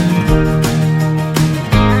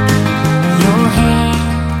 Your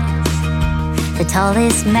hands, the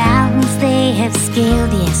tallest mountains they have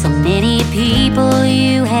scaled, yeah. So many people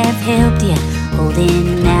you have helped, yeah.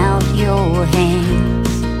 Holding out your hands,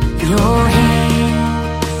 your hands.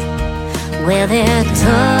 Well, they're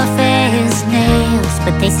tough as nails,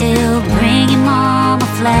 but they still bring your mama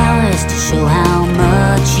flowers to show how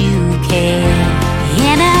much you care.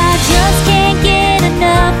 And I just can't get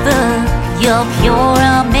enough of your pure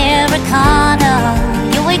Americana.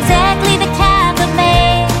 You're exactly the kind of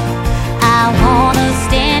man I wanna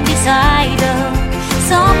stand beside her.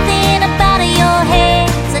 Something about your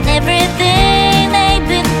hands and everything they've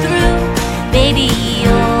been through. Baby,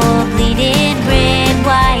 you're bleeding red,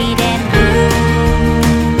 white, and blue.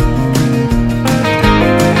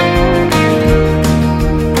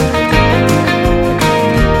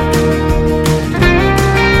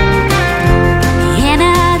 And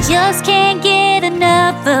I just can't get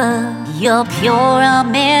enough of your pure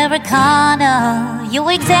Americana.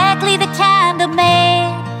 You're exactly the kind of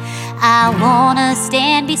man I wanna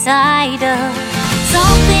stand beside her.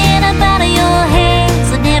 Something about your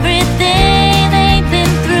hands and everything they've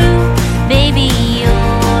been through. Baby,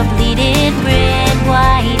 you're bleeding red,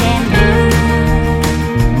 white, and blue.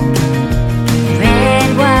 Red,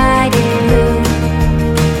 white, and blue.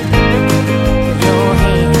 Your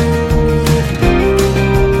hands,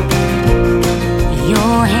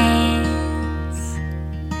 your hands.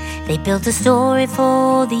 They built a story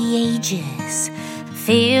for the ages,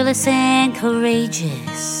 fearless and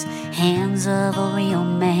courageous, hands of a real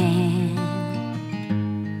man.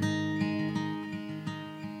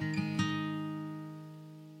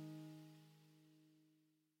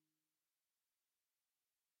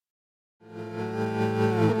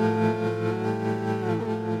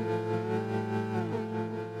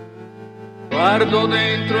 Guardo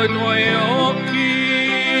dentro i tuoi occhi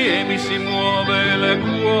e mi si muove il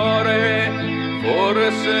cuore,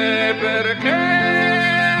 forse perché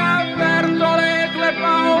avverto le tue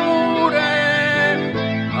paure.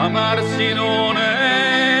 Amarsi non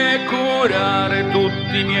è curare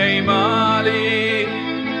tutti i miei mali,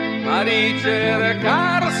 ma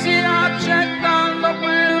ricercarsi accettando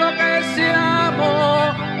quello che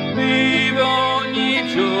siamo. Vivo ogni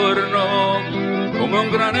giorno come un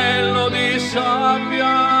granello di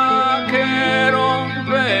sabbia che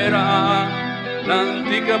romperà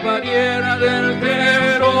l'antica barriera del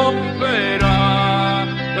tempo, romperà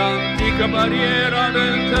l'antica barriera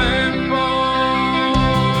del tempo.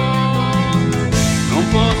 Non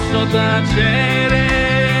posso tacere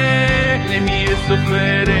le mie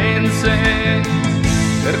sofferenze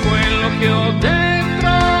per quello che ho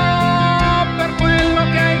dentro, per quello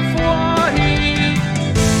che hai fuori.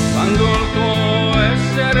 Quando il tuo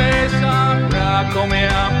essere saprà come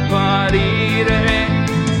apparire,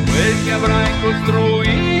 quel che avrai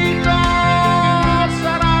costruito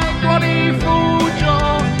sarà il tuo rifugio.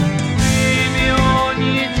 Vivi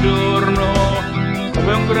ogni giorno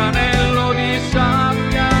come un granello di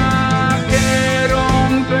sabbia che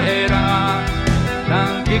romperà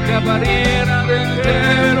l'antica barriera del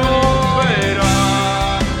tempo,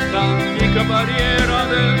 romperà l'antica barriera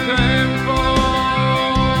del tempo.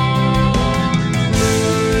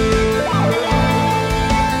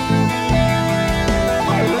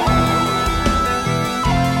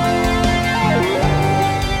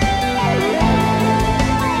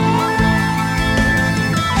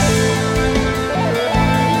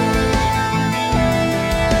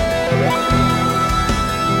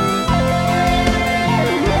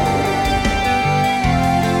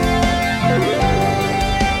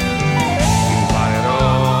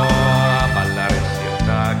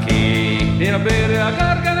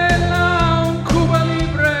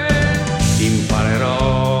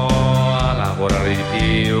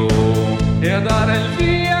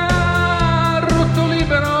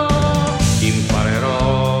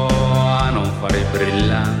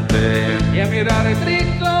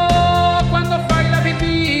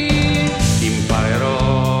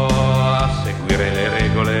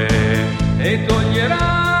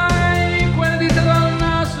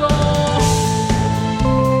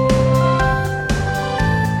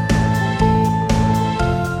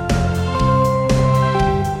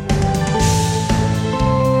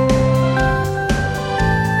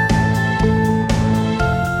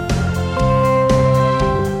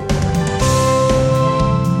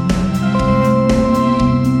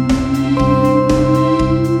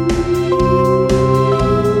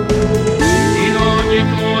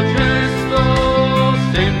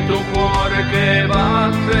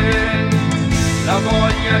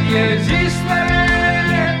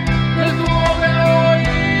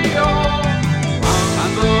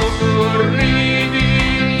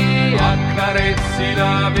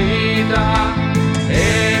 la vita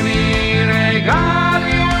e mi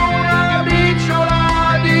regali una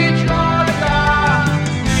briciola di gioia.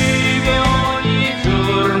 Vivi ogni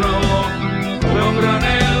giorno come un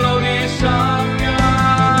granello di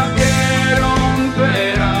sabbia che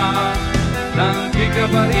romperà l'antica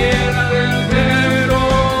barriera del vero.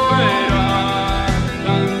 Era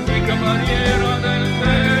l'antica barriera del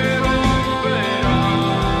vero. Era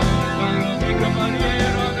l'antica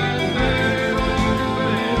barriera del vero. Era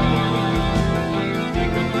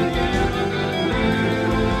l'antica barriera del vero.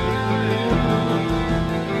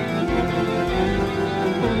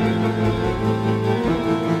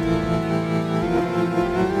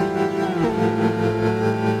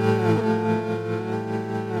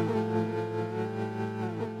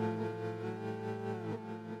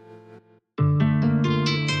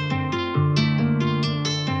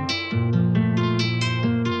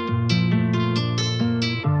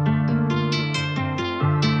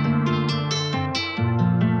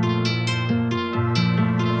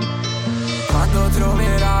 Quando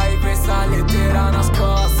troverai questa lettera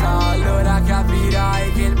nascosta, allora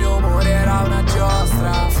capirai che il mio amore era una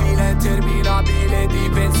giostra. Fila interminabile di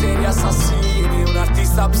pensieri assassini, un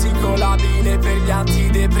artista psicolabile per gli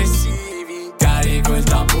antidepressivi. Carico il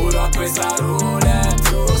tamburo a questa roulette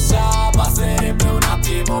russa, basterebbe un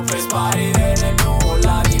attimo per sparire nel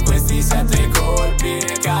nulla. Di questi 7 colpi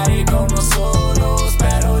ne carico uno solo,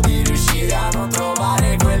 spero di riuscire a non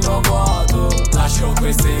trovare quello vuoto. Lascio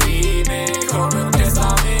queste rime come un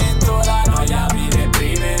testamento, la noia mi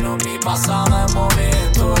deprime, non mi passa mai un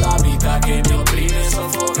momento. La vita che mi opprime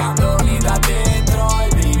soffocandomi da dentro, i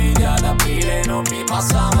brividi ad aprile, non mi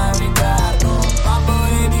passa mai un inverno.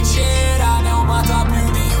 Bambole di cera, ne ho amata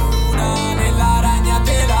più di una, nella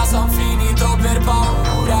ragnatela son finito per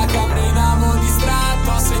paura. Camminavo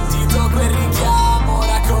distratto, ho sentito quel richiamo,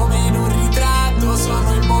 ora come in un ritratto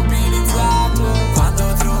sono immobilizzato.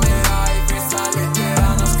 Quando troverai questa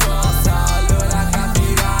lettera nascosta, allora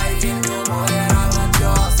capirai che il mio amore era una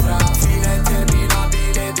giostra. Fila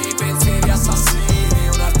interminabile di pensieri assassini,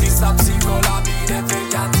 un artista psicolabile per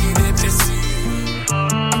gli antidepressivi.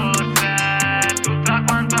 Forse è tutta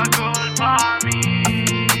quanta colpa mia,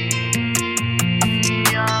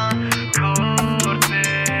 corse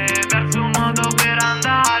verso un modo per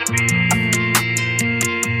andar via.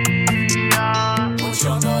 Un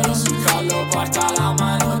ciondolo sul collo porta la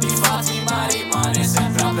mano di Fatima, rimane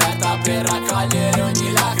sempre aperta per raccogliere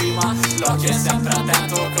ogni lacrima. L'occhio è sempre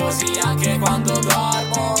attento così anche quando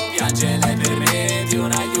dormo, piange lei per me, di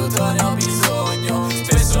un aiuto ne ho bisogno.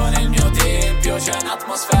 Spesso nel mio tempio c'è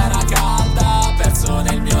un'atmosfera calda, perso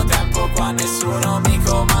nel mio tempo qua nessuno mi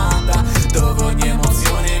comanda, dove ogni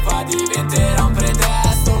emozione qua diventerà un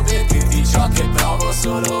pretesto per dirti ciò che provo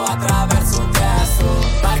solo attraverso un testo.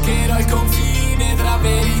 Marcherò il confine tra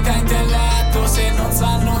verità e intelletto, se non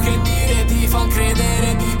sanno che dire ti fan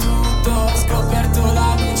credere di tutto. Ho scoperto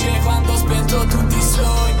la luce quando ho spento tutti i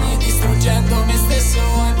sogni, distruggendo me stesso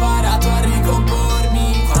ho imparato a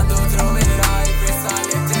ricompormi. Quando troverai questa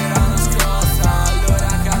lettera nascosta,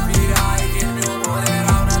 allora capirai che il mio amore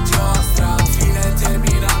era una giostra. Fila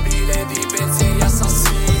interminabile di pensieri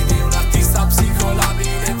assassini, un artista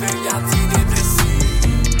psicolabile per gli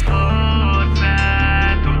antidepressivi. Forse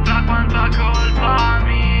è tutta quanta colpa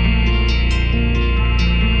mia,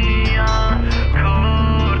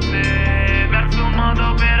 corse verso un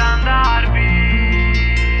modo per andar via.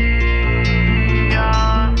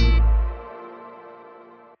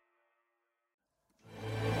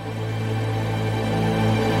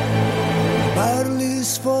 Parli,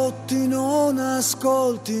 sfotti, non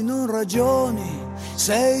ascolti, non ragioni,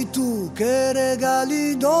 sei tu che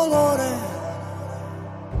regali dolore,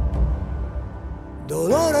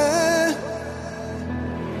 dolore.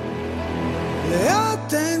 Le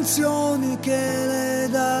attenzioni che le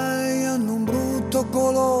dai hanno un brutto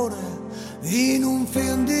colore in un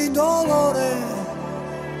film di dolore,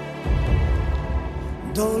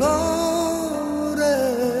 dolore.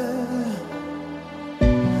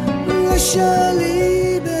 Lascia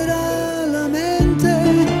libera la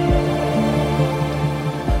mente,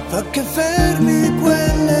 fa che fermi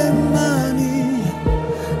quelle mani,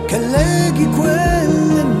 che leghi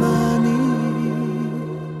quelle mani.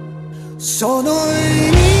 Sono i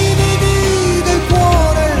lividi del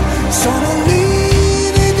cuore, sono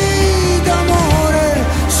lividi d'amore,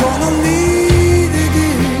 sono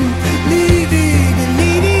lividi, lividi,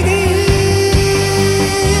 lividi.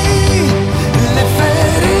 Le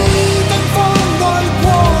ferite in fondo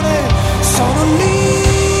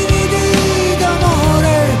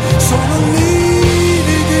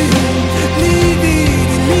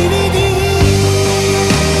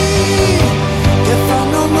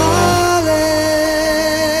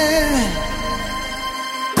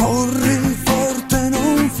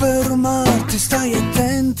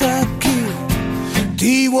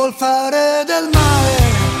ti vuol fare del male,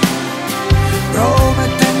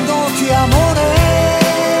 promettendoti amore.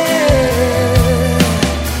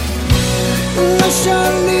 Lascia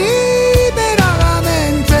libera la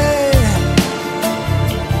mente,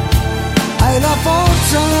 hai la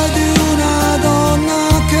forza di una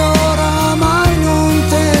donna che oramai non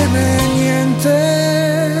teme niente.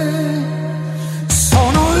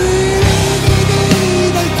 Sono i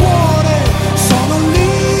lividi del cuore, sono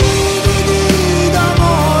lividi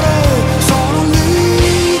d'amore, sono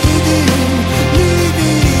lividi, lividi,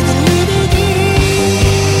 lividi,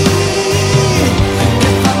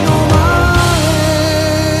 che fanno male.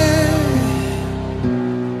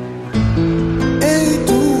 E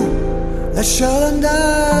tu lasciala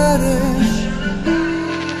andare,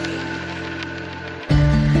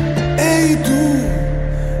 e tu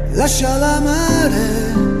lasciala amare.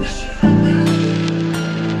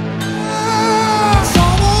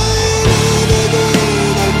 Sono i lividi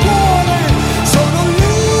del cuore, sono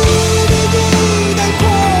lividi del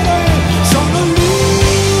cuore, sono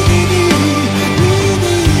lividi,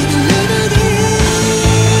 lividi, lividi.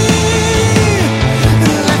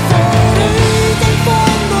 Le ferite in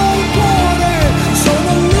fondo al cuore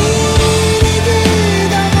sono lividi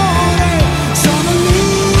d'amore, sono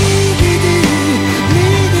lividi,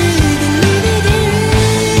 lividi, lividi,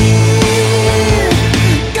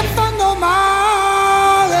 che fanno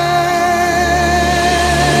male.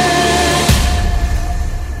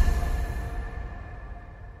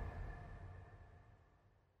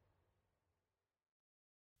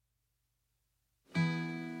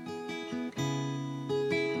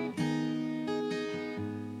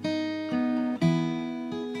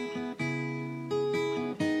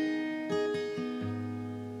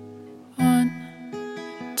 One,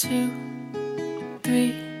 two,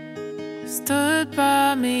 three, stood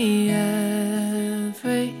by me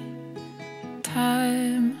every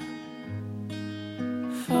time.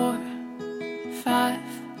 4, 5,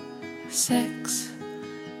 6,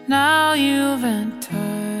 now you've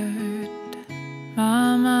entered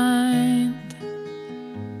my mind.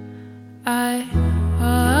 I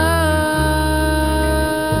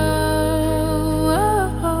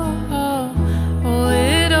owe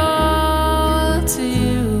it all to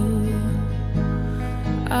you.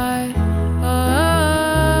 I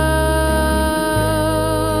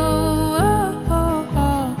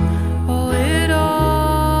owe it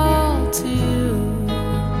all to you.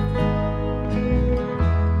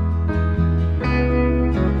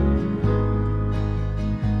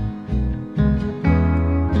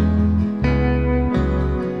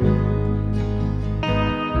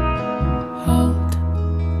 Hold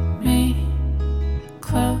me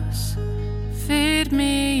close, feed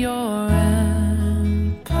me your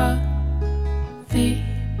empathy.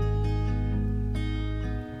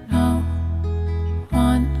 No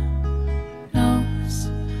one knows,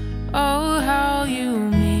 oh, how you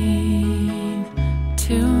mean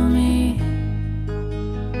to me.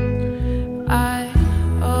 I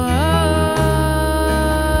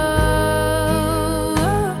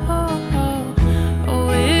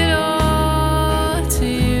owe it all to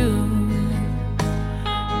you.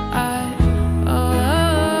 I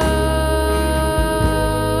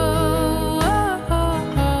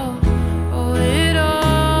owe it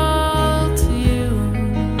all to you.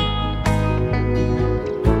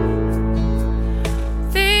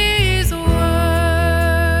 These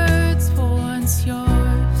words were once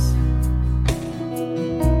yours.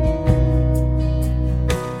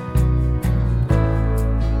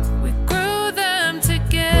 We grew them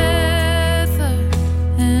together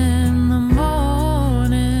in the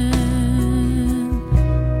morning.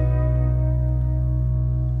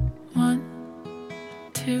 1,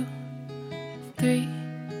 2, 3,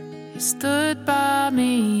 you stood by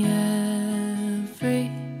me every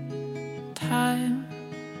time.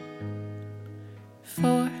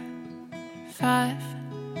 4, 5,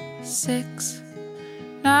 6,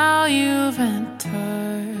 now you've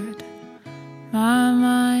entered my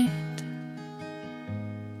mind.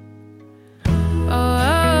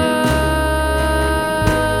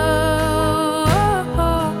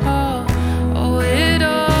 Owe it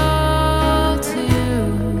all to you.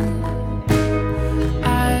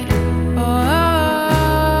 I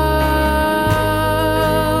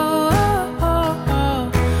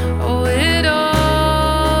owe it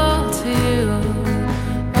all to you.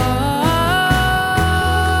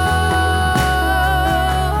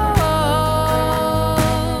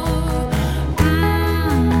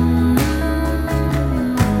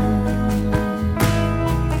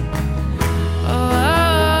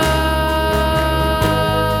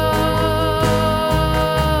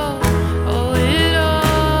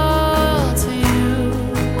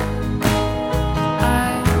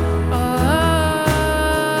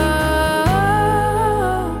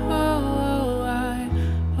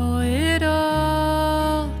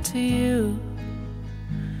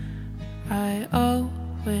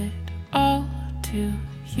 to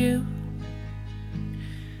you.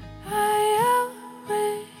 I owe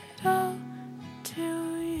it all to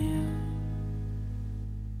you.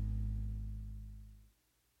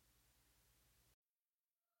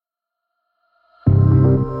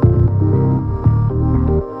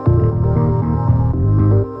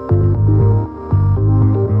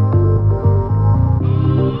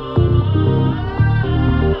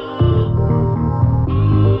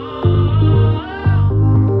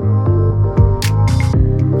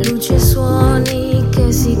 Luci e suoni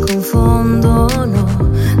che si confondono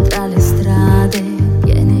tra le strade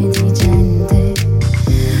piene di gente.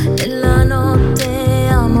 Nella notte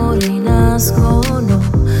amori nascono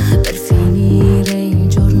per finire il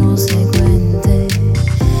giorno seguente.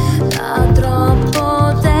 Da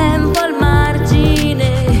troppo tempo al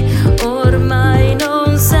margine, ormai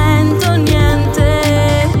non sento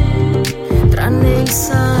niente, tranne il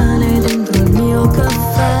sale dentro il mio caffè.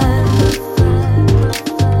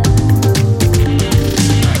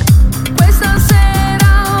 Questa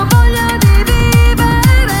sera ho voglia di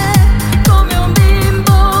vivere come un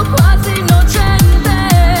bimbo quasi innocente,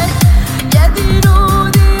 piedi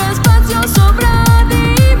nudi e spazio sopra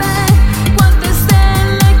di me, quante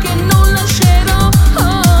stelle che non lascerò,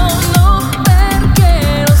 oh no,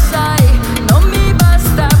 perché lo sai, non mi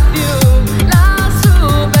basta più la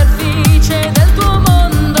superficie del tuo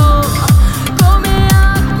mondo, come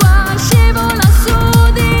acqua scivola su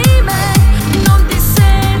di me, non ti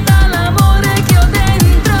seta l'amore che ho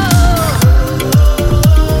dentro.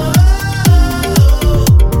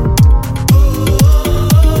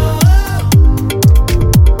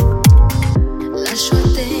 Lascio a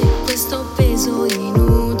te questo peso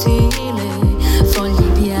inutile, fogli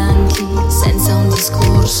bianchi senza un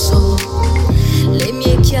discorso. Le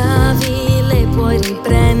mie chiavi le puoi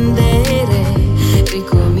riprendere,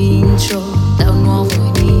 ricomincio da un nuovo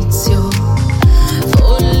inizio.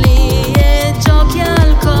 Follie, giochi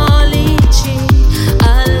alcolici,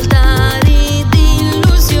 altari di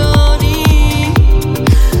illusioni,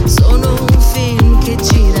 sono un film che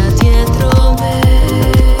gira dietro me.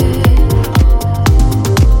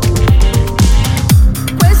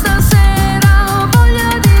 Questa sera ho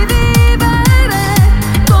voglia di vivere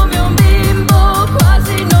come un bimbo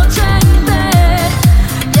quasi innocente,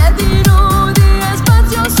 piedi nudi e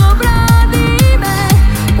spazio sopra di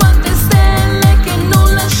me, quante stelle che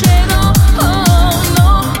non lascerò, oh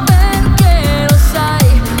no, perché lo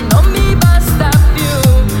sai, non mi basta più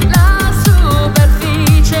la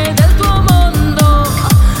superficie del tuo mondo,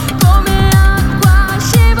 come acqua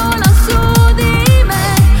scivola su di me,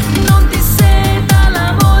 non ti seta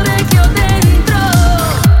l'amore che ho dentro.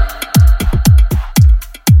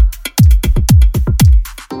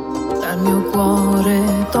 Dal mio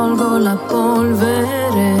cuore tolgo la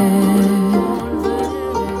polvere,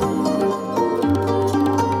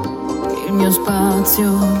 il mio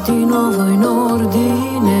spazio di nuovo in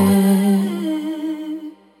ordine.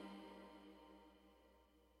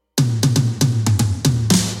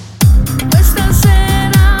 Questa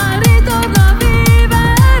sera ritorno a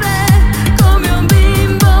vivere come un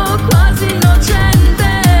bimbo quasi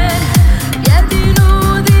innocente, piedi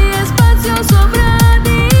nudi e spazio sopra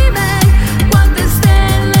di me, quante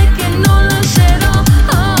stelle che non lascerò,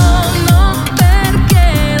 oh no,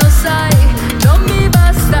 perché lo sai, non mi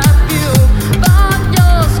basta più,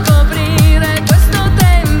 voglio scoprire questo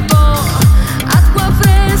tempo, acqua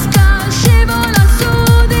fresca scivola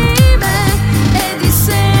su di me e di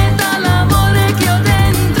seta l'amore che ho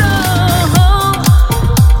dentro.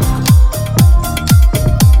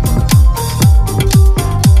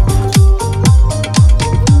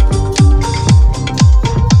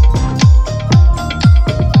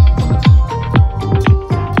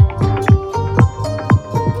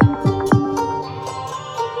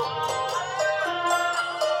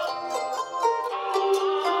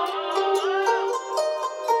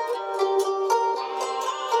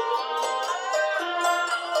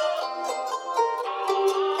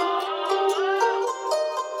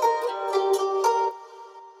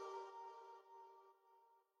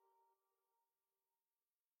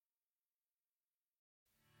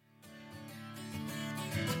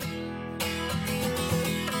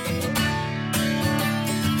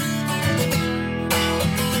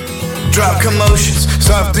 Drop commotions,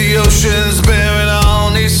 surf the oceans, bearing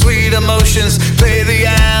all these sweet emotions. Play the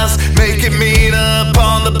ass, make it mean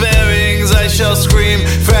upon the bearings. I shall scream,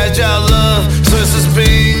 fragile love, surface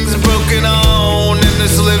beings broken on in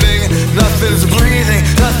this living. Nothing's breathing,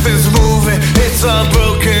 nothing's moving. It's all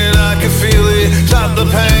broken, I can feel it. Stop the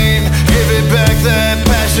pain, give it back that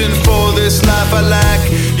passion for this life I lack.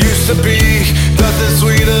 Used to be nothing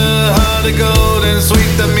sweeter, heart of gold and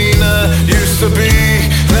sweet demeanor. Used to be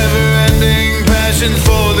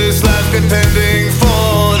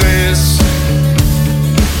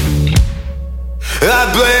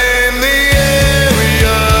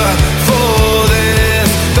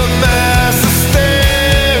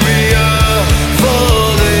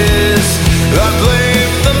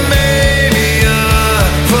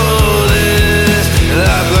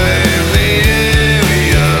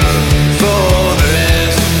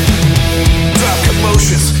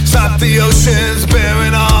the oceans,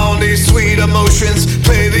 bearing all these sweet emotions.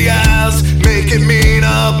 Play the eyes, make it mean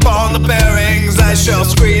upon the bearings. I shall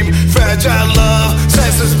scream, fragile love,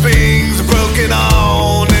 senseless beings, broken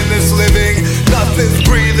on in this living. Nothing's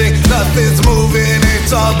breathing, nothing's moving,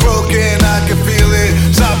 it's all broken, I can feel it.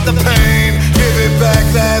 Stop the pain, give it back,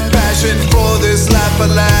 that passion for this life I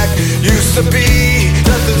lack. Used to be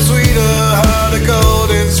nothing sweeter, heart of gold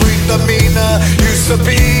and sweet demeanor. Used to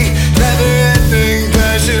be never ending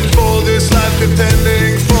passion for this life,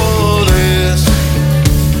 contending for this,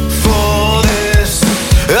 for this.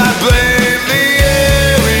 I blame the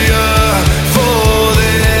area for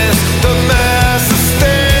this, the mass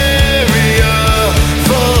hysteria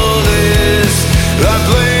for this. I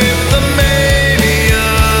blame the mania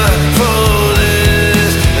for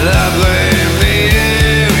this, and I blame the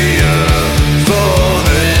area for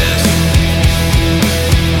this.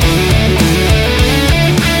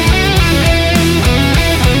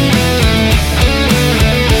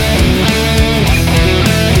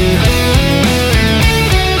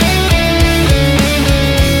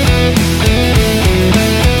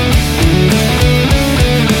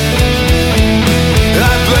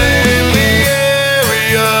 I blame the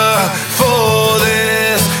area for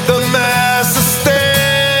this, the mass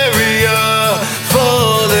hysteria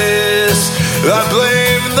for this. I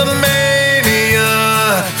blame the mania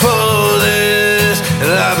for this,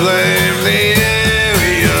 and I blame the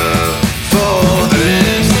area for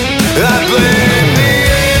this. I blame the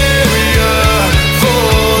area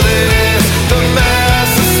for this, the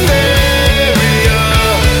mass hysteria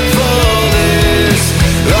for this.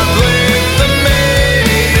 I blame the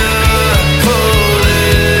mania for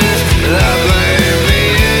this, and I blame the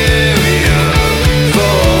area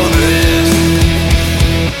for this.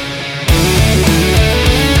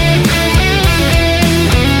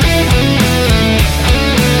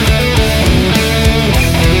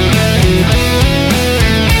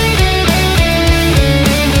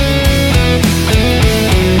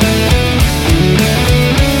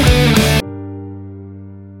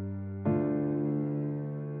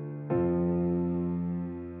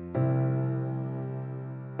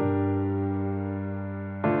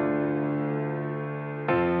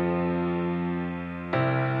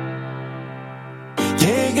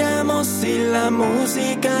 Llegamos y la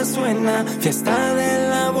música suena, fiesta de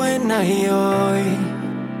la buena y hoy.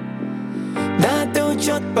 Date un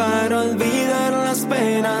shot para olvidar las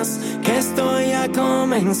penas, que esto ya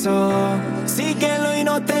comenzó. Síguelo y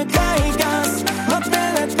no te caigas, no te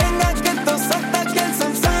detengas, que esto salta que el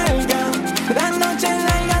sol salga. La noche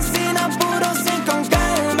larga sin apuros y con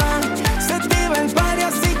calma, se activa el party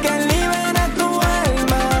así que libera tu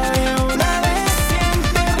alma. Y una vez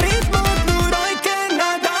siente el ritmo duro y que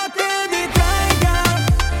nada te distraiga.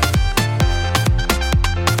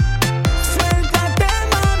 Suéltate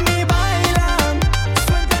mami, baila.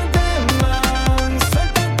 Suéltate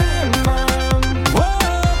man,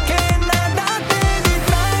 oh, que nada te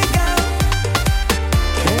distraiga.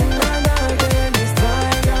 Que nada te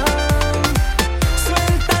distraiga.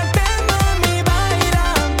 Suéltate mami, baila.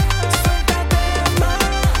 Suéltate más.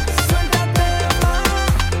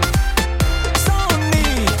 Sony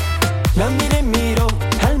la miré y miró,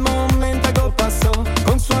 al momento algo pasó.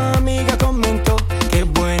 Con su amiga comentó, qué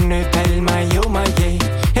bueno y calma yo mallé.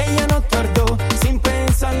 Ella no tardó, sin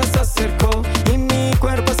pensarlo se acercó y mi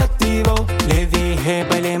cuerpo se activó. Le dije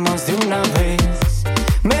bailemos de una vez.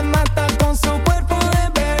 Me mata con su cuerpo de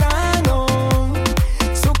verano,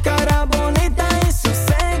 su cara bonita y su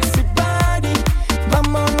sexy body.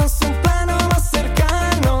 Vámonos un plano más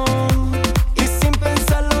cercano y sin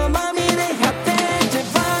pensarlo mami déjate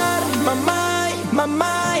llevar. Mamay,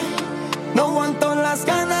 mamay, no aguanto las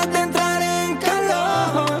ganas de entrar en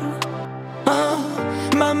calor.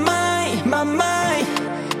 Mamay, mamay,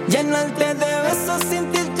 llenarte de besos,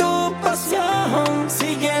 sentir tu pasión.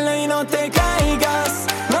 Síguelo y no te caigas,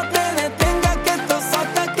 no te detengas, que esto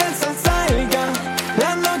salta que el sol salga.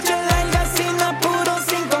 La noche larga sin apuros,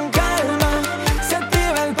 sin con calma, se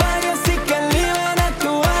activa el party así que libera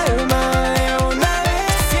tu alma. Y una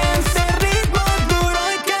vez siente el ritmo duro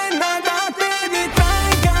y que nada te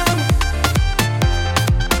distraiga.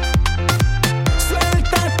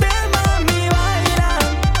 Suéltate mami, baila.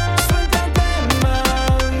 Suéltate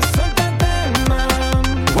man,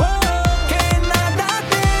 oh, que nada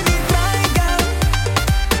te distraiga.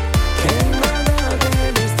 Que nada te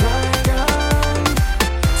distraiga.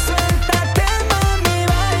 Suéltate mami,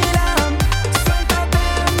 baila. Suéltate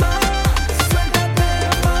más,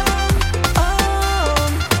 oh.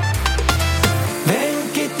 Ven,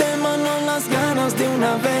 quitémonos las ganas de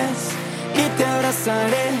una vez y te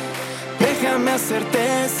abrazaré. Déjame hacerte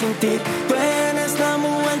sentir, tú eres la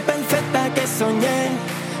mujer perfecta soñé,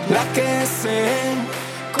 la que sé.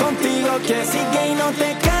 Contigo que sigue y no te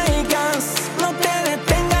caigas, no te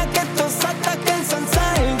detengas que estos ataques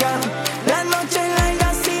salga. La noche larga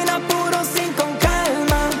sin apuro, sin con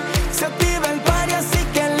calma. Se activa el party así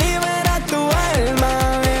que libera tu alma.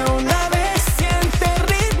 De una vez siente el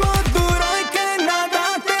ritmo duro y que nada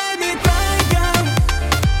te distraiga.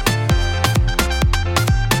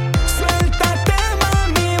 Suéltate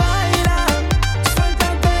mami, baila.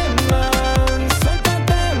 Suéltate man,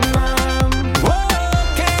 suéltate man. Oh,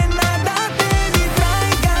 que nada te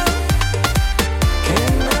distraiga. Que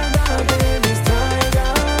nada te distraiga.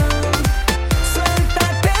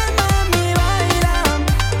 Suéltate mami, baila.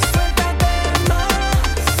 Suéltate más,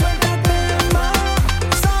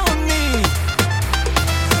 Sony.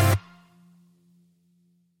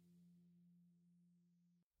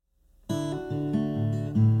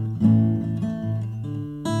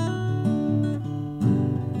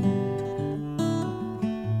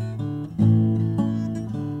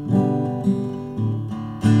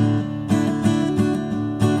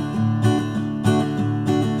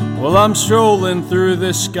 Well, I'm strolling through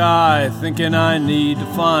the sky, thinking I need to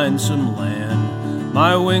find some land.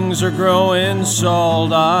 My wings are growing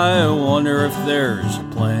salt, I wonder if there's a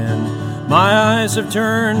plan. My eyes have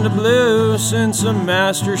turned to blue since the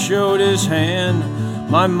master showed his hand.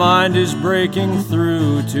 My mind is breaking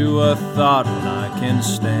through to a thought when I can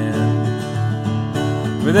stand.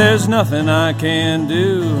 For there's nothing I can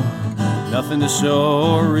do, nothing to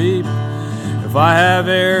sow or reap. If I have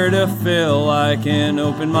air to fill, I can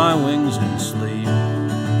open my wings and sleep.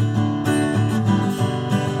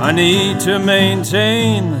 I need to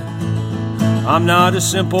maintain. I'm not a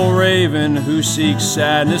simple raven who seeks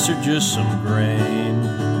sadness or just some grain.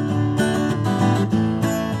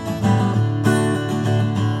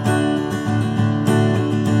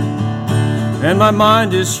 And my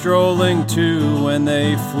mind is strolling too when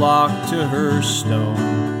they flock to her stone.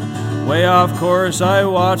 Way off course I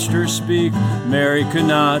watched her speak, Mary could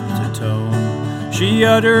not atone. She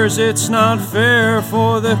utters it's not fair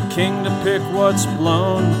for the king to pick what's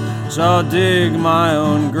blown. So I'll dig my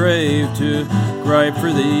own grave to gripe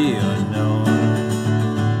for the unknown.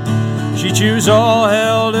 She chews all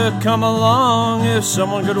hell to come along if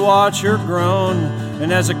someone could watch her groan.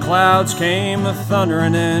 And as the clouds came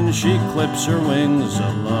thundering in, she clips her wings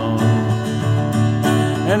alone.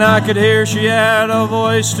 And I could hear she had a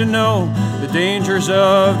voice to know the dangers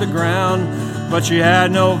of the ground, but she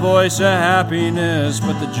had no voice of happiness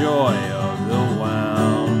but the joy of the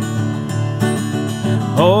wound.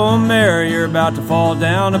 Oh Mary, you're about to fall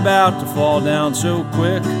down so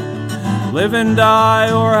quick. Live and die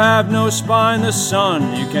or have no spine, the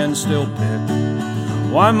sun you can still pick.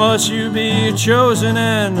 Why must you be chosen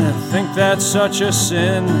and think that's such a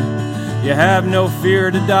sin? You have no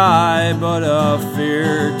fear to die, but a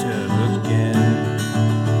fear to begin.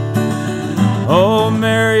 Oh,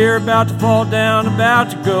 Mary, you're about to fall down,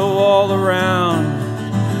 about to go all around.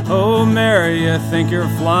 Oh, Mary, you think you're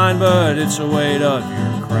flying, but it's the weight of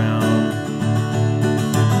your crown.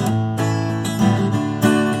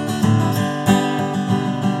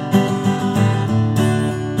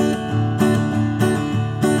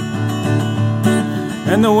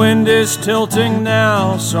 And the wind is tilting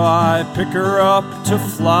now, so I pick her up to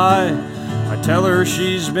fly. I tell her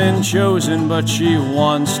she's been chosen, but she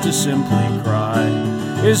wants to simply cry.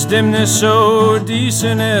 Is dimness so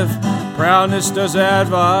decent if proudness does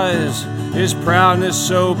advise? Is proudness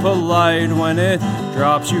so polite when it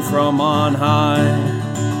drops you from on high?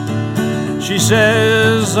 She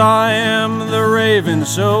says, I am the raven,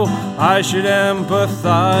 so I should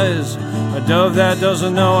empathize. A dove that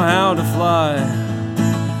doesn't know how to fly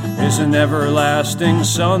is an everlasting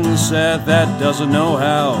sunset that doesn't know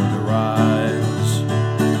how to rise.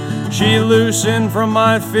 She loosened from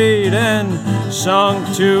my feet and sunk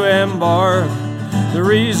to embark. The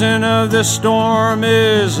reason of the storm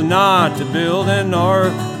is not to build an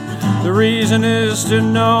ark. The reason is to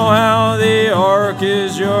know how the ark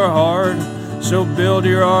is your heart. So build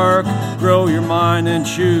your ark, grow your mind, and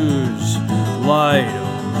choose light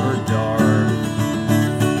over dark.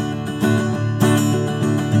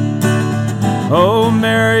 Oh,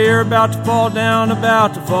 Mary, you're about to fall down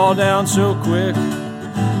so quick.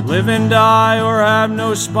 Live and die or have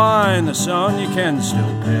no spine, the sun you can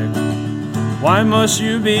still pick. Why must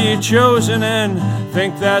you be chosen and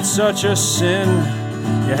think that's such a sin?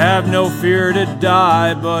 You have no fear to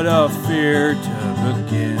die, but a fear to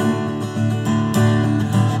begin.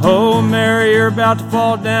 Oh, Mary, you're about to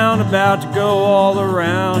fall down, about to go all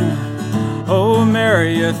around. Oh,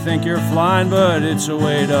 Mary, you think you're flying, but it's the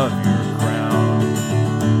weight of your crown.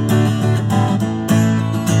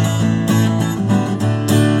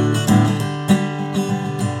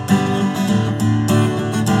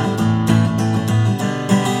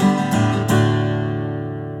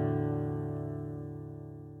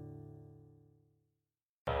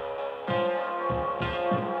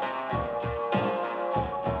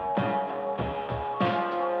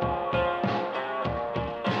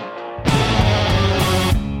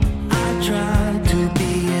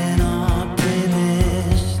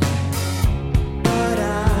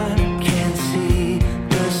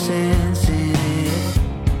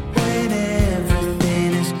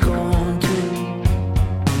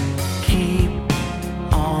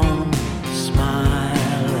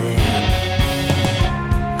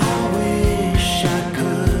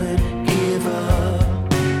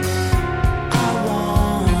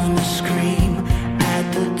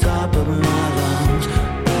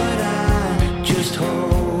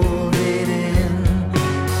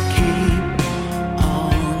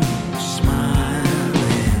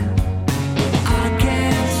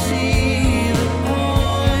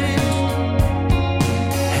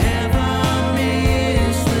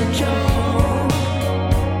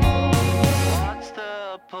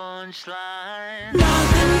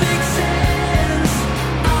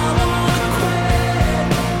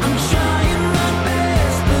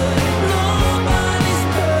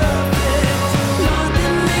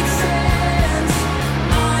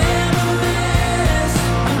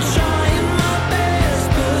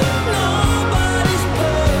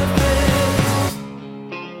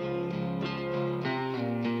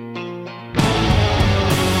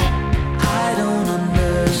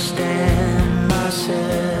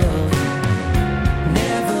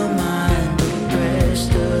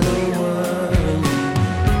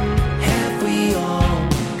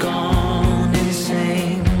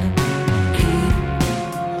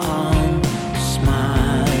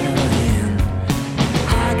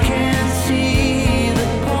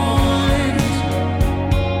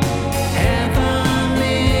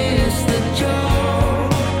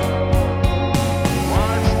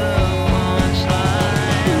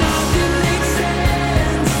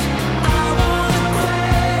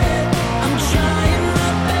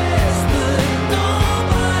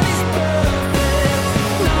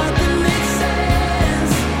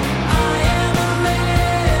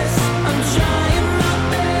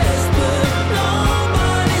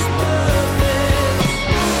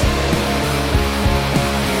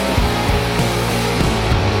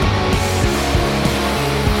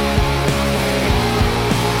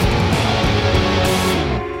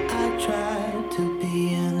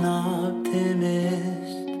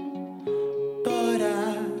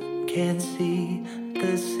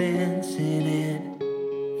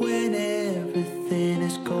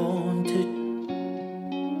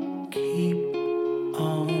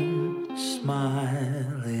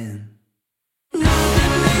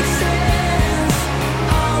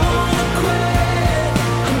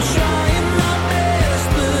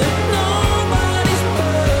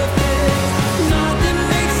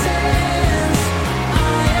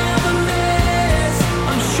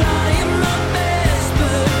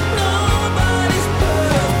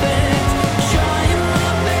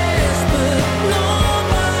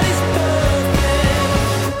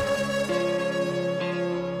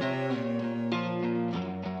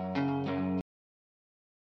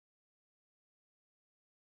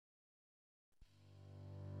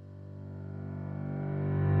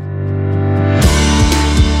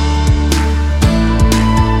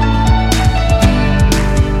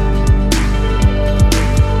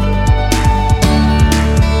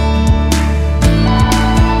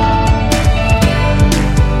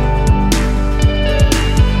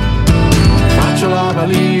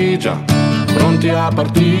 a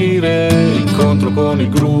partire, incontro con il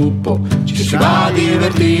gruppo, ci si va a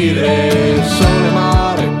divertire. Sole e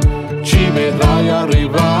mare, ci vedrai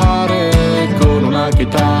arrivare, con una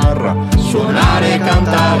chitarra, suonare e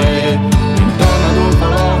cantare, intorno ad un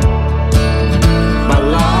falò,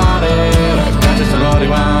 ballare, ragazzi stanno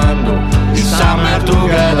arrivando, il summer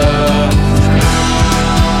together.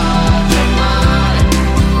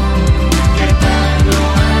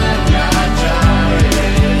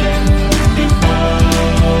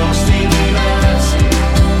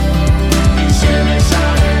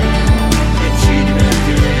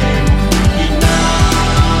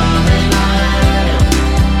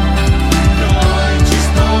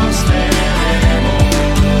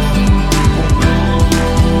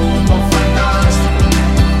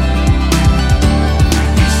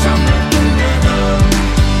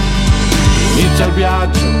 Il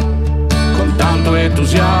viaggio con tanto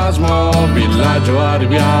entusiasmo, villaggio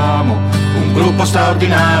arriviamo, un gruppo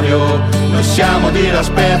straordinario, noi siamo di La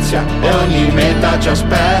Spezia e ogni meta ci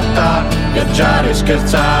aspetta, viaggiare,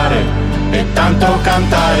 scherzare e tanto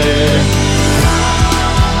cantare.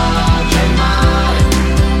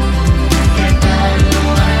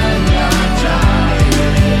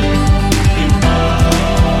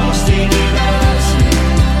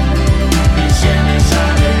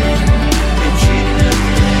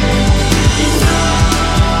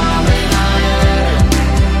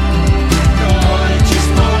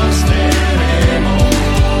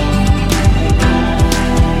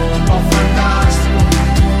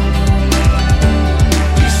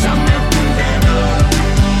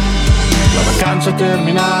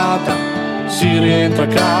 Terminata, si rientra a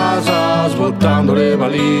casa svuotando le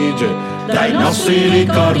valigie dai nostri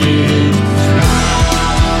ricordi.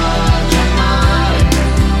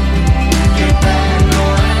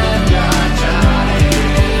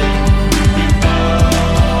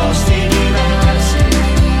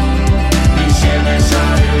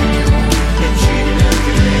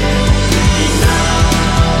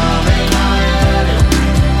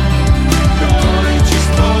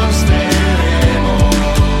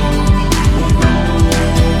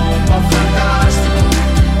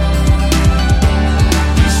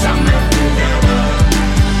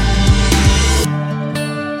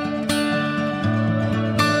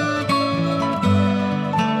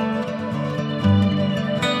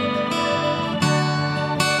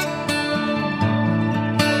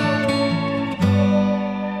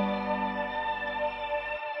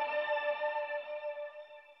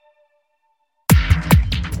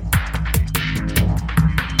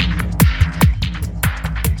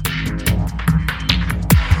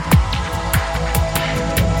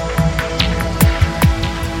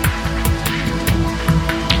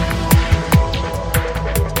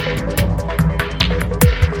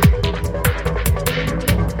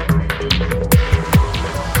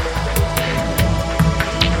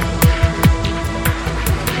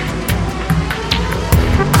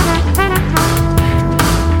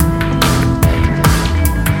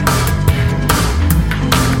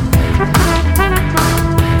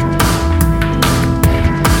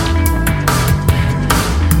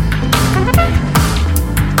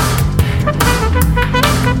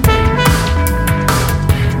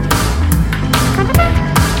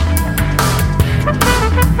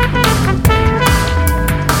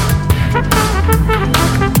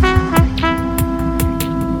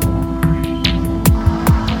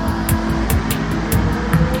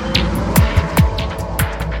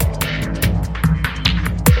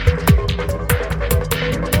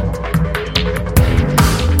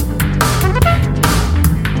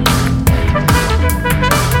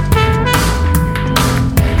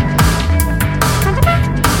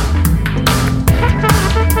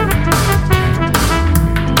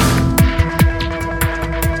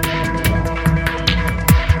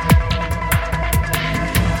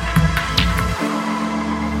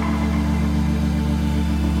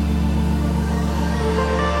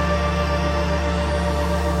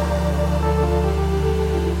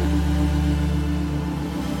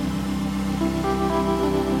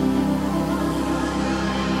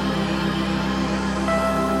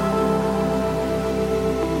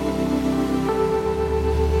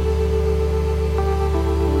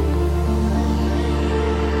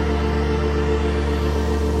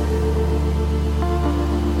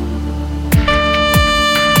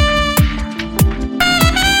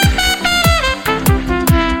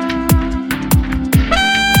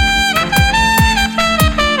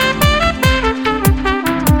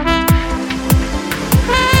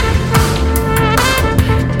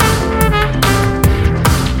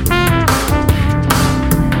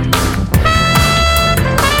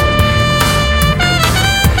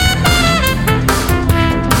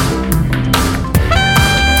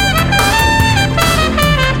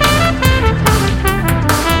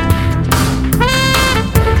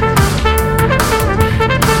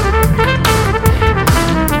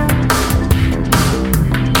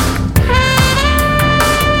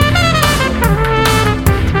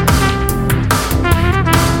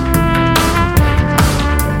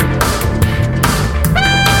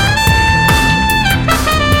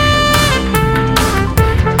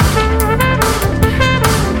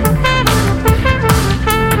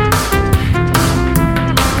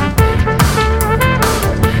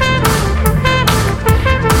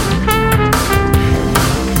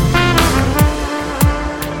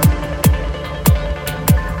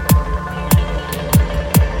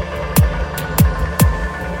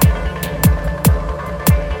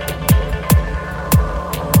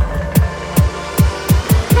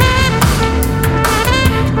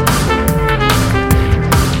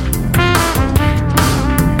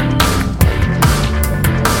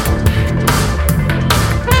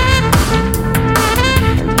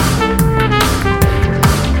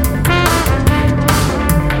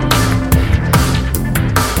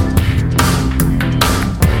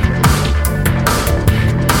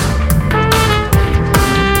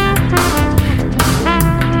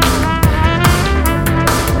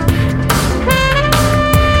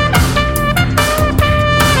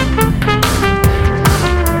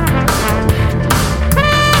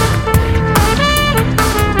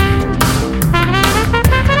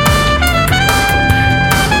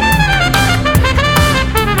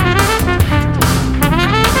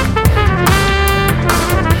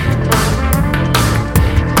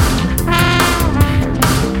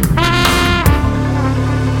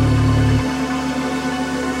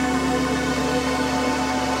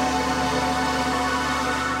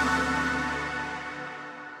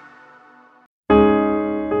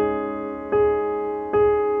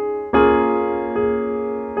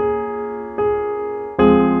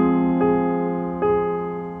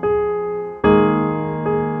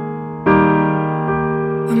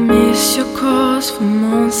 lost for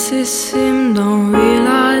months, it seemed. Don't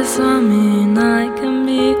realize I mean I can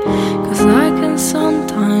be, 'cause I can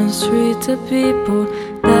sometimes treat the people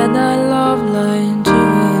that I love like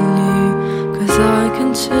jewelry. 'Cause I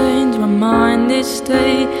can change my mind each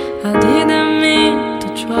day. I didn't mean to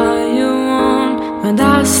try you on, but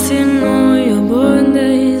I still know your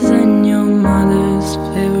birthdays and your mother's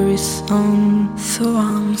favorite song. So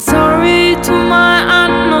I'm sorry to my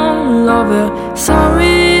unknown lover,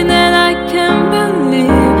 sorry that I can't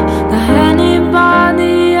believe that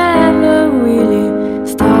anybody ever really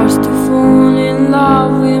starts to fall in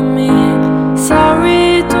love with me.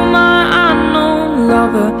 Sorry to my unknown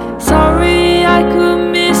lover, sorry I could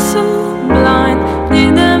be so blind.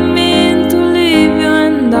 Didn't mean to leave you,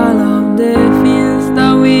 and I love the things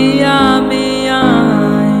that we are behind.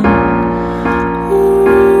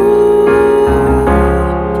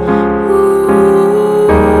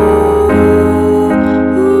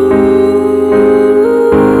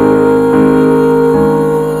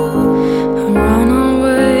 I run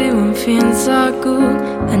away when things are good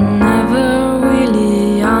and never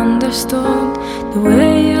really understood the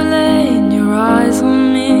way you laid your eyes on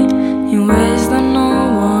me in ways that no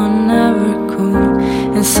one ever could.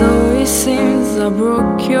 And so it seems I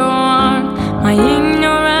broke your heart, my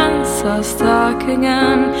ignorance I stuck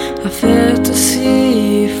again. I failed to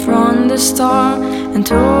see from the start and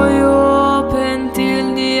throw you open till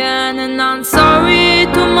the end. And I'm sorry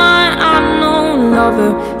to my unknown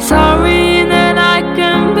lover, sorry that I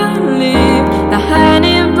can't believe that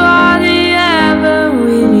anybody ever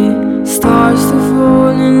really starts to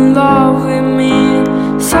fall in love with me.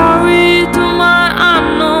 Sorry to my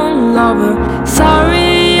unknown lover,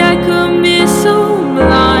 sorry I could be so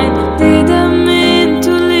blind. Didn't mean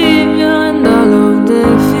to leave you, and all of the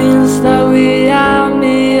things that we are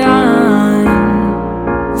behind.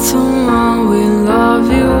 Someone will love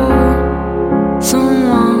you,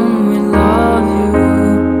 someone will love you,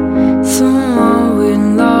 someone will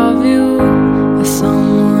love you, but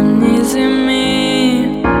someone isn't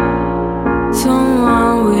me.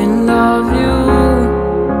 Someone will love you,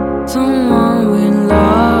 someone will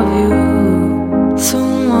love you,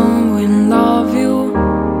 someone will love you,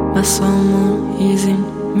 but someone isn't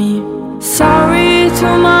me. Sorry to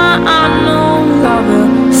my unknown lover,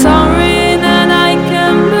 sorry that I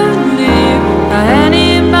can't believe that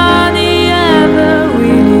anybody ever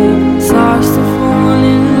really starts to fall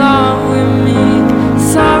in love with me.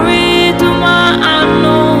 Sorry to my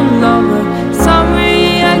unknown lover,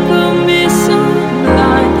 sorry I could be so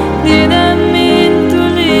blind. Didn't mean to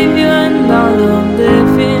leave you, and all of the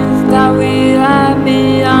things that we are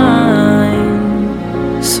behind.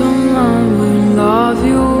 Someone will love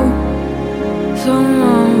you,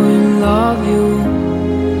 someone will love you,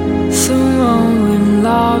 someone will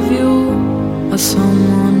love you, but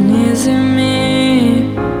someone isn't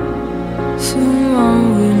me. Someone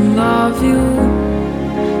will love you,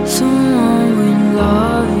 someone will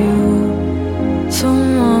love you,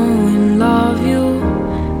 someone will love you,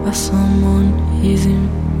 but someone isn't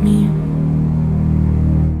me.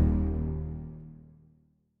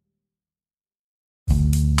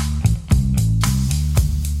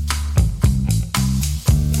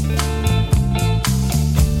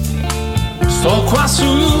 Sto qua su,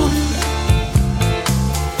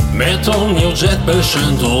 metto il mio jet e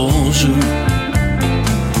scendo giù.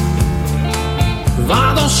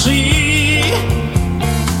 Vado sì,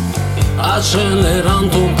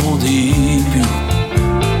 accelerando un po' di più.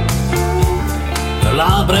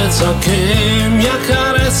 La brezza che mi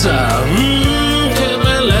accarezza, che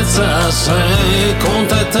bellezza, sei con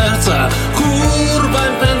te terza, curva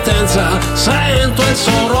in pendenza, sento il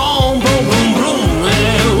suo rombo, brum brum,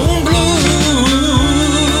 è un blues.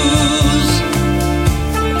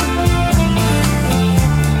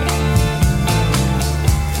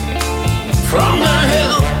 From the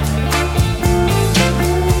hill,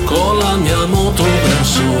 con la mia moto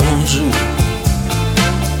verso giù.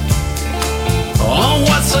 On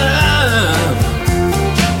WhatsApp,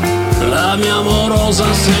 la mia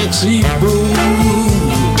amorosa sexy blue.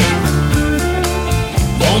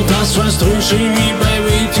 Monta su e striscimi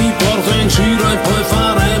baby, ti porto in giro e poi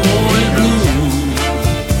faremo il blu.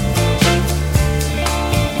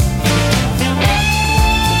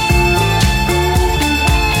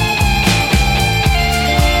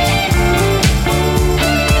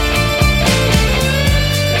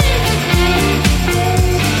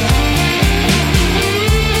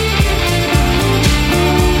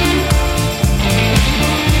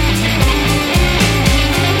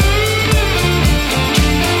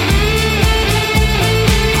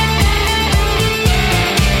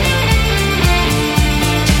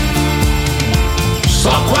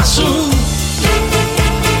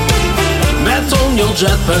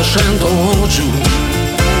 jet per scendo giù.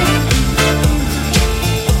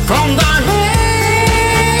 From the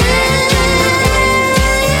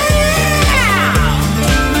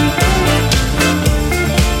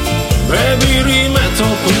baby, rimetto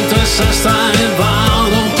quinta e sesta e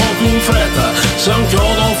vado un po' più in fretta. Se un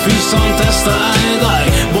chiodo fisso in testa e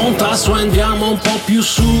dai, buon tasso andiamo un po' più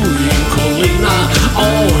su, in collina o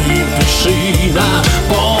in piscina,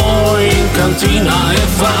 poi in cantina e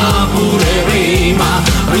fa pure rima.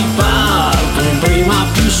 Riparto in prima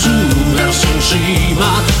più su, verso in cima.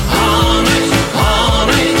 Honey,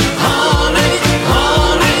 honey, honey,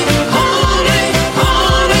 honey, honey,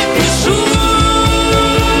 honey, più su.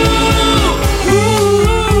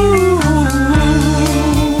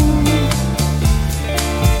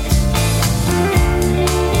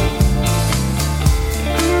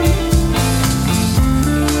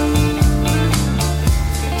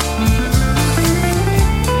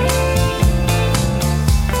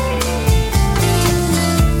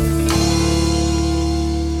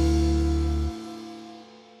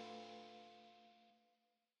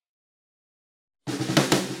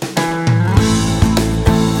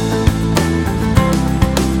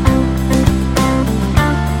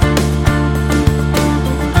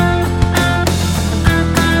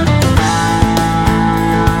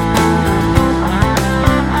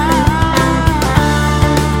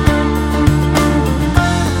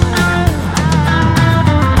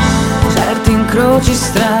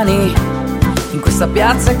 Strani in questa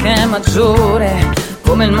piazza che è maggiore,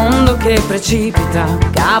 come il mondo che precipita,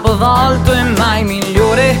 capovolto e mai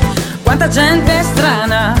migliore. Quanta gente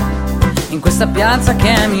strana in questa piazza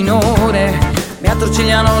che è minore, mi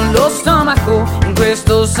attorcigliano lo stomaco in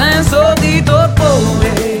questo senso di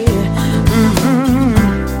torpore.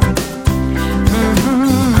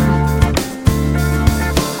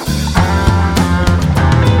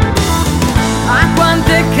 A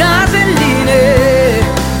quante caselline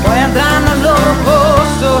poi andranno al loro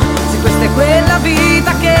posto, se questa è quella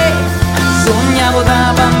vita che sognavo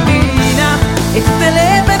da bambina. E tutte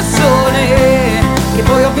le persone che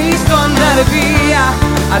poi ho visto andare via,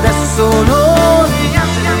 adesso sono gli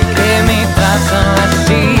altri che mi tracciano la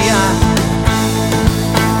scia,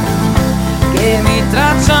 che mi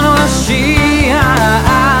tracciano la scia.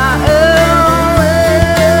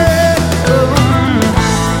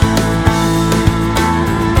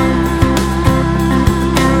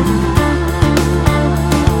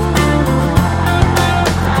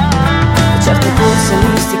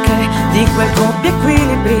 Di quel coppia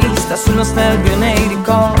equilibrista sul nostalgia e nei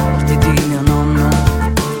ricordi di mio nonno.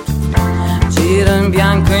 Gira in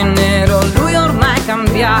bianco e nero, lui ormai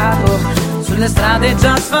cambiato, sulle strade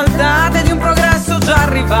già asfaltate di un progresso già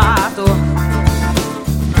arrivato.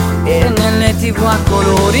 E nelle tv a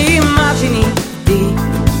colori immaginiti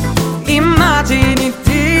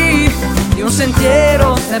di un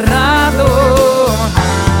sentiero sterrato.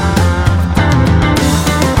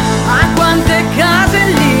 A quante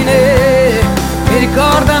caselline mi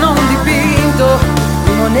ricordano un dipinto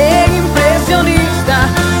di Monet impressionista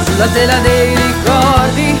sulla tela dei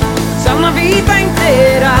ricordi. C'è una vita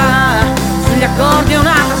intera sugli accordi e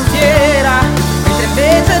una tastiera, mentre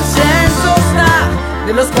invece il senso sta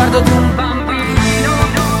nello sguardo di un bambino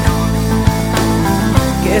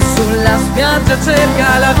che sulla spiaggia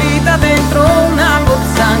cerca la vita dentro una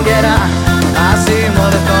pozzanghera, ma si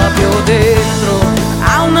muove proprio dentro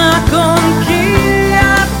a una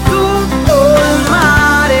conchiglia tutto il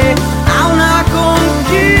mare, a una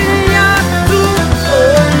conchiglia tutto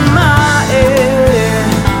il mare.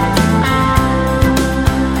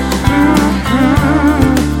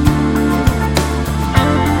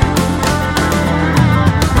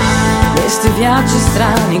 Questi viaggi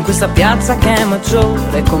strani in questa piazza che è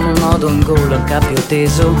maggiore, con un nodo in gola al cappio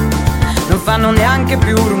teso, non fanno neanche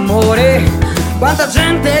più rumore. Quanta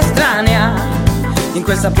gente estranea in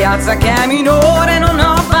questa piazza che è minore, non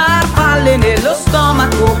ho farfalle nello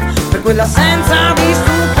stomaco per quell'assenza di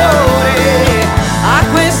stupore. A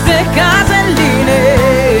queste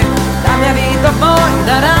caselline la mia vita poi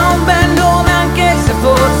darà un bel nome, anche se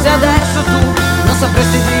forse adesso tu non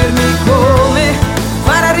sapresti dirmi come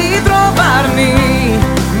fare a ritrovarmi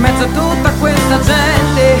in mezzo a tutta questa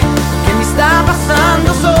gente che mi sta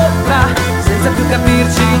passando sopra senza più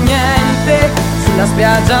capirci niente. Sulla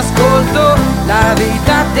spiaggia ascolto la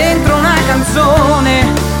vita dentro una canzone,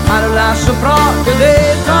 ma lo lascio proprio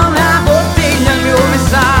dentro a una bottiglia il mio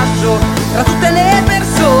messaggio tra tutte le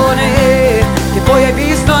persone che poi hai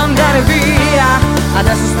visto andare via.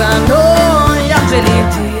 Adesso stanno gli angeli,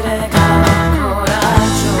 ti regalo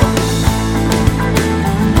coraggio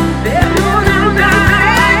per non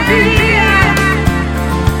andare via,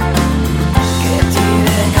 che ti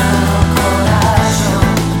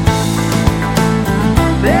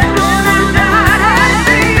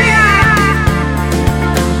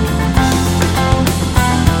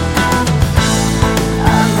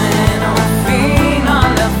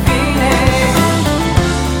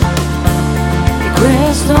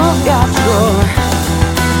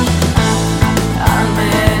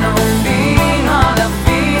almeno fino alla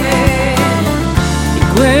fine di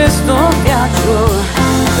questo viaggio,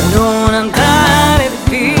 per non andare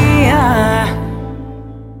via.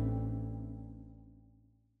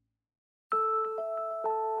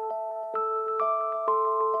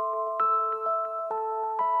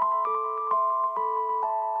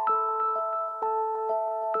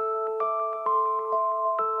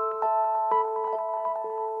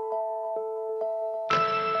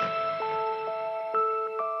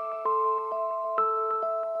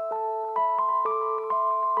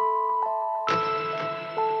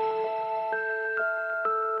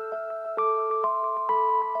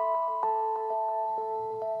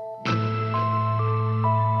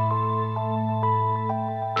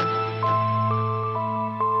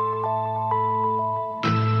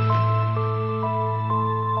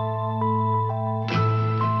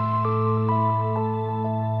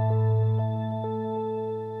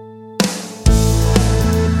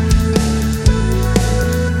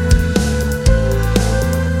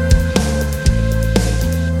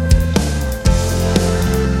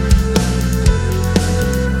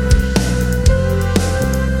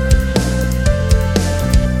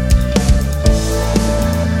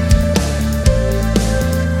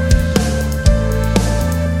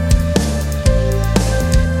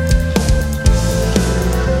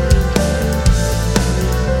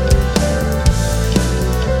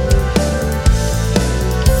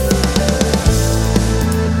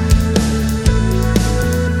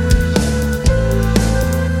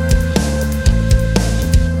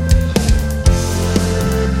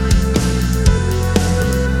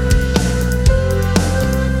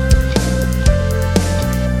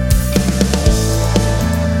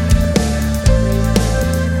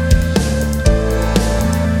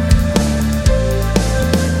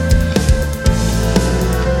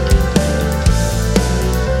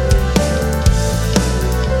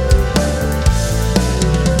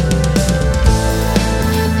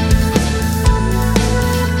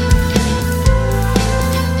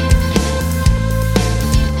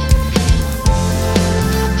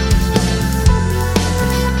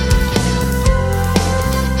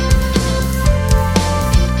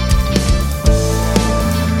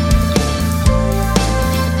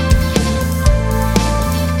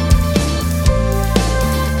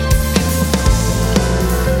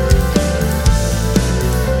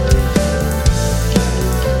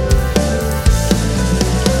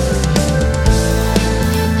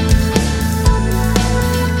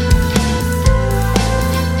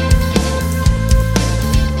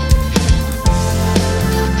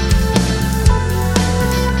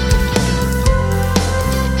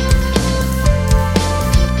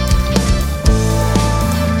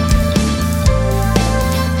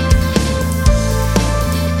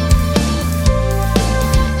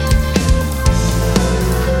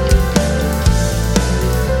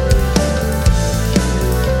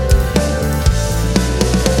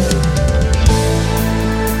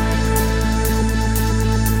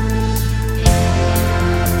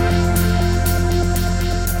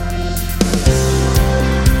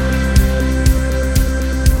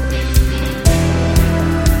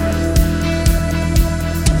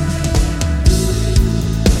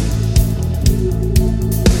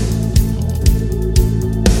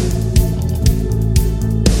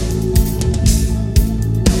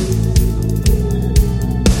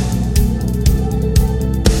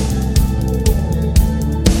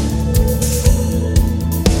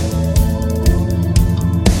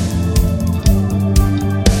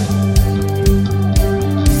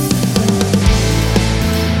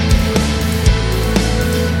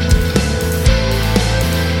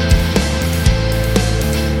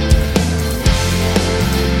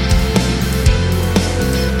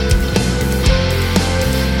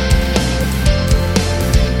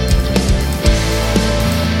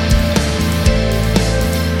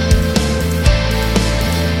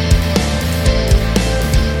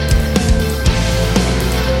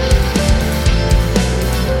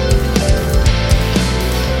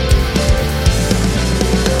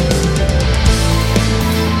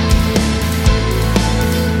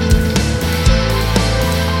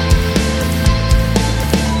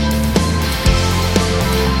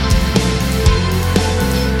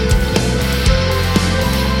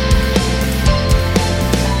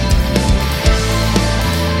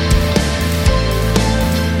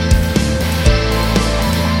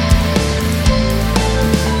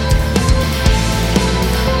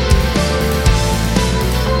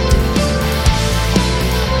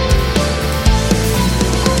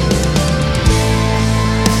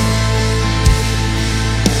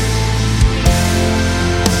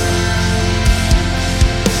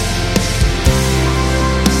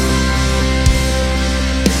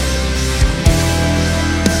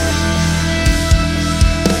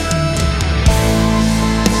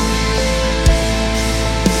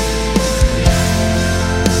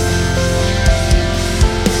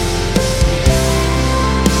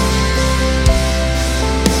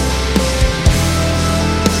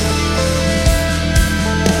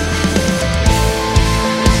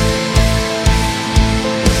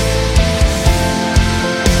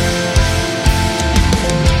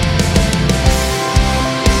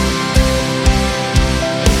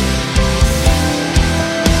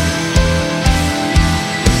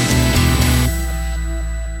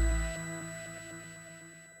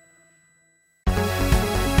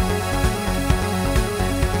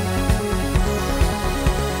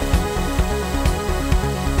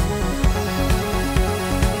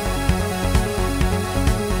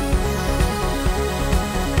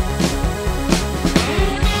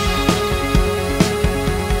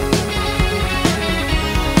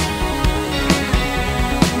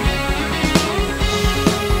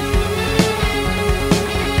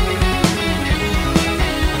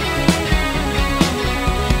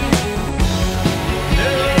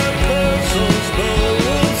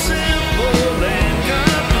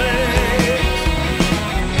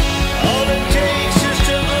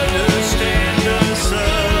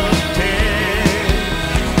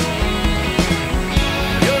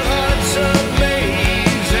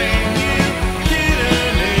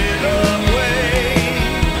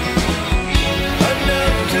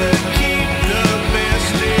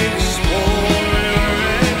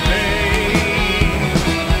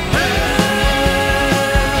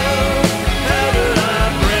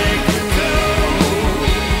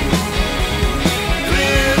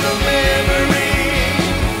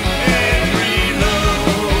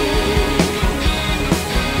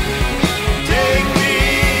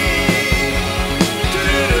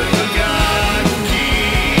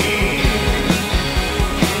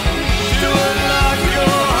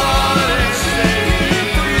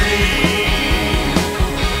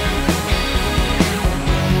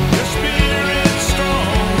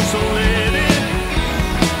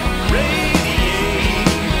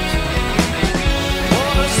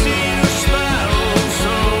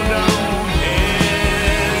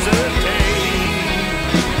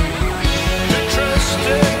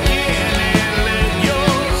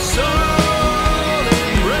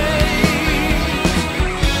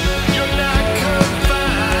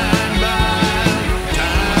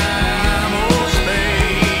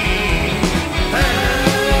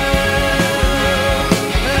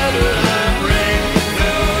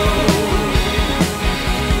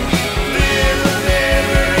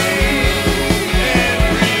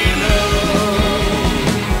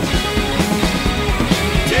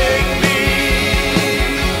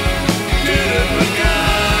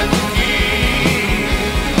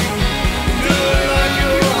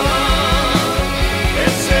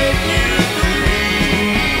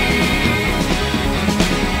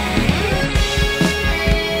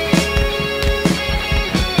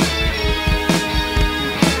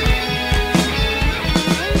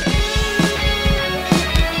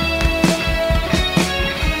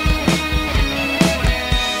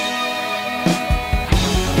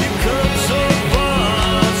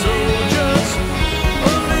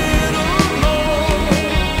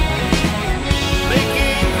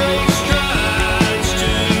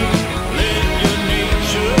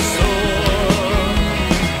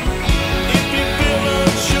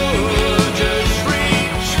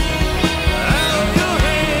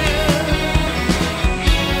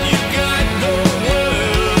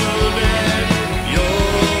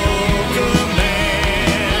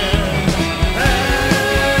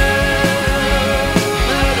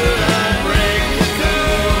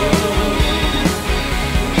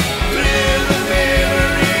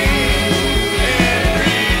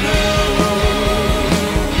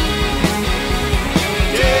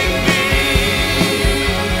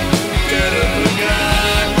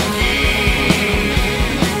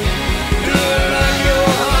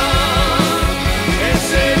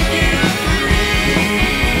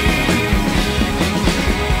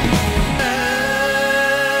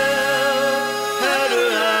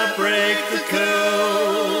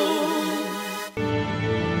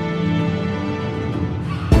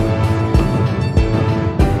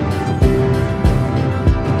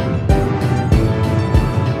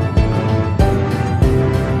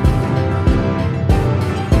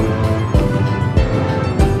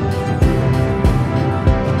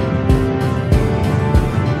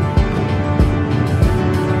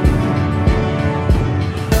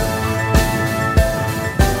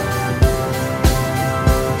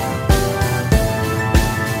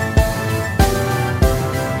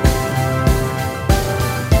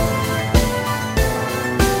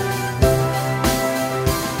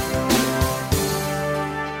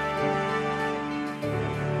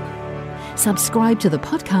 Subscribe to the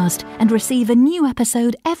podcast and receive a new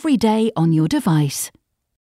episode every day on your device.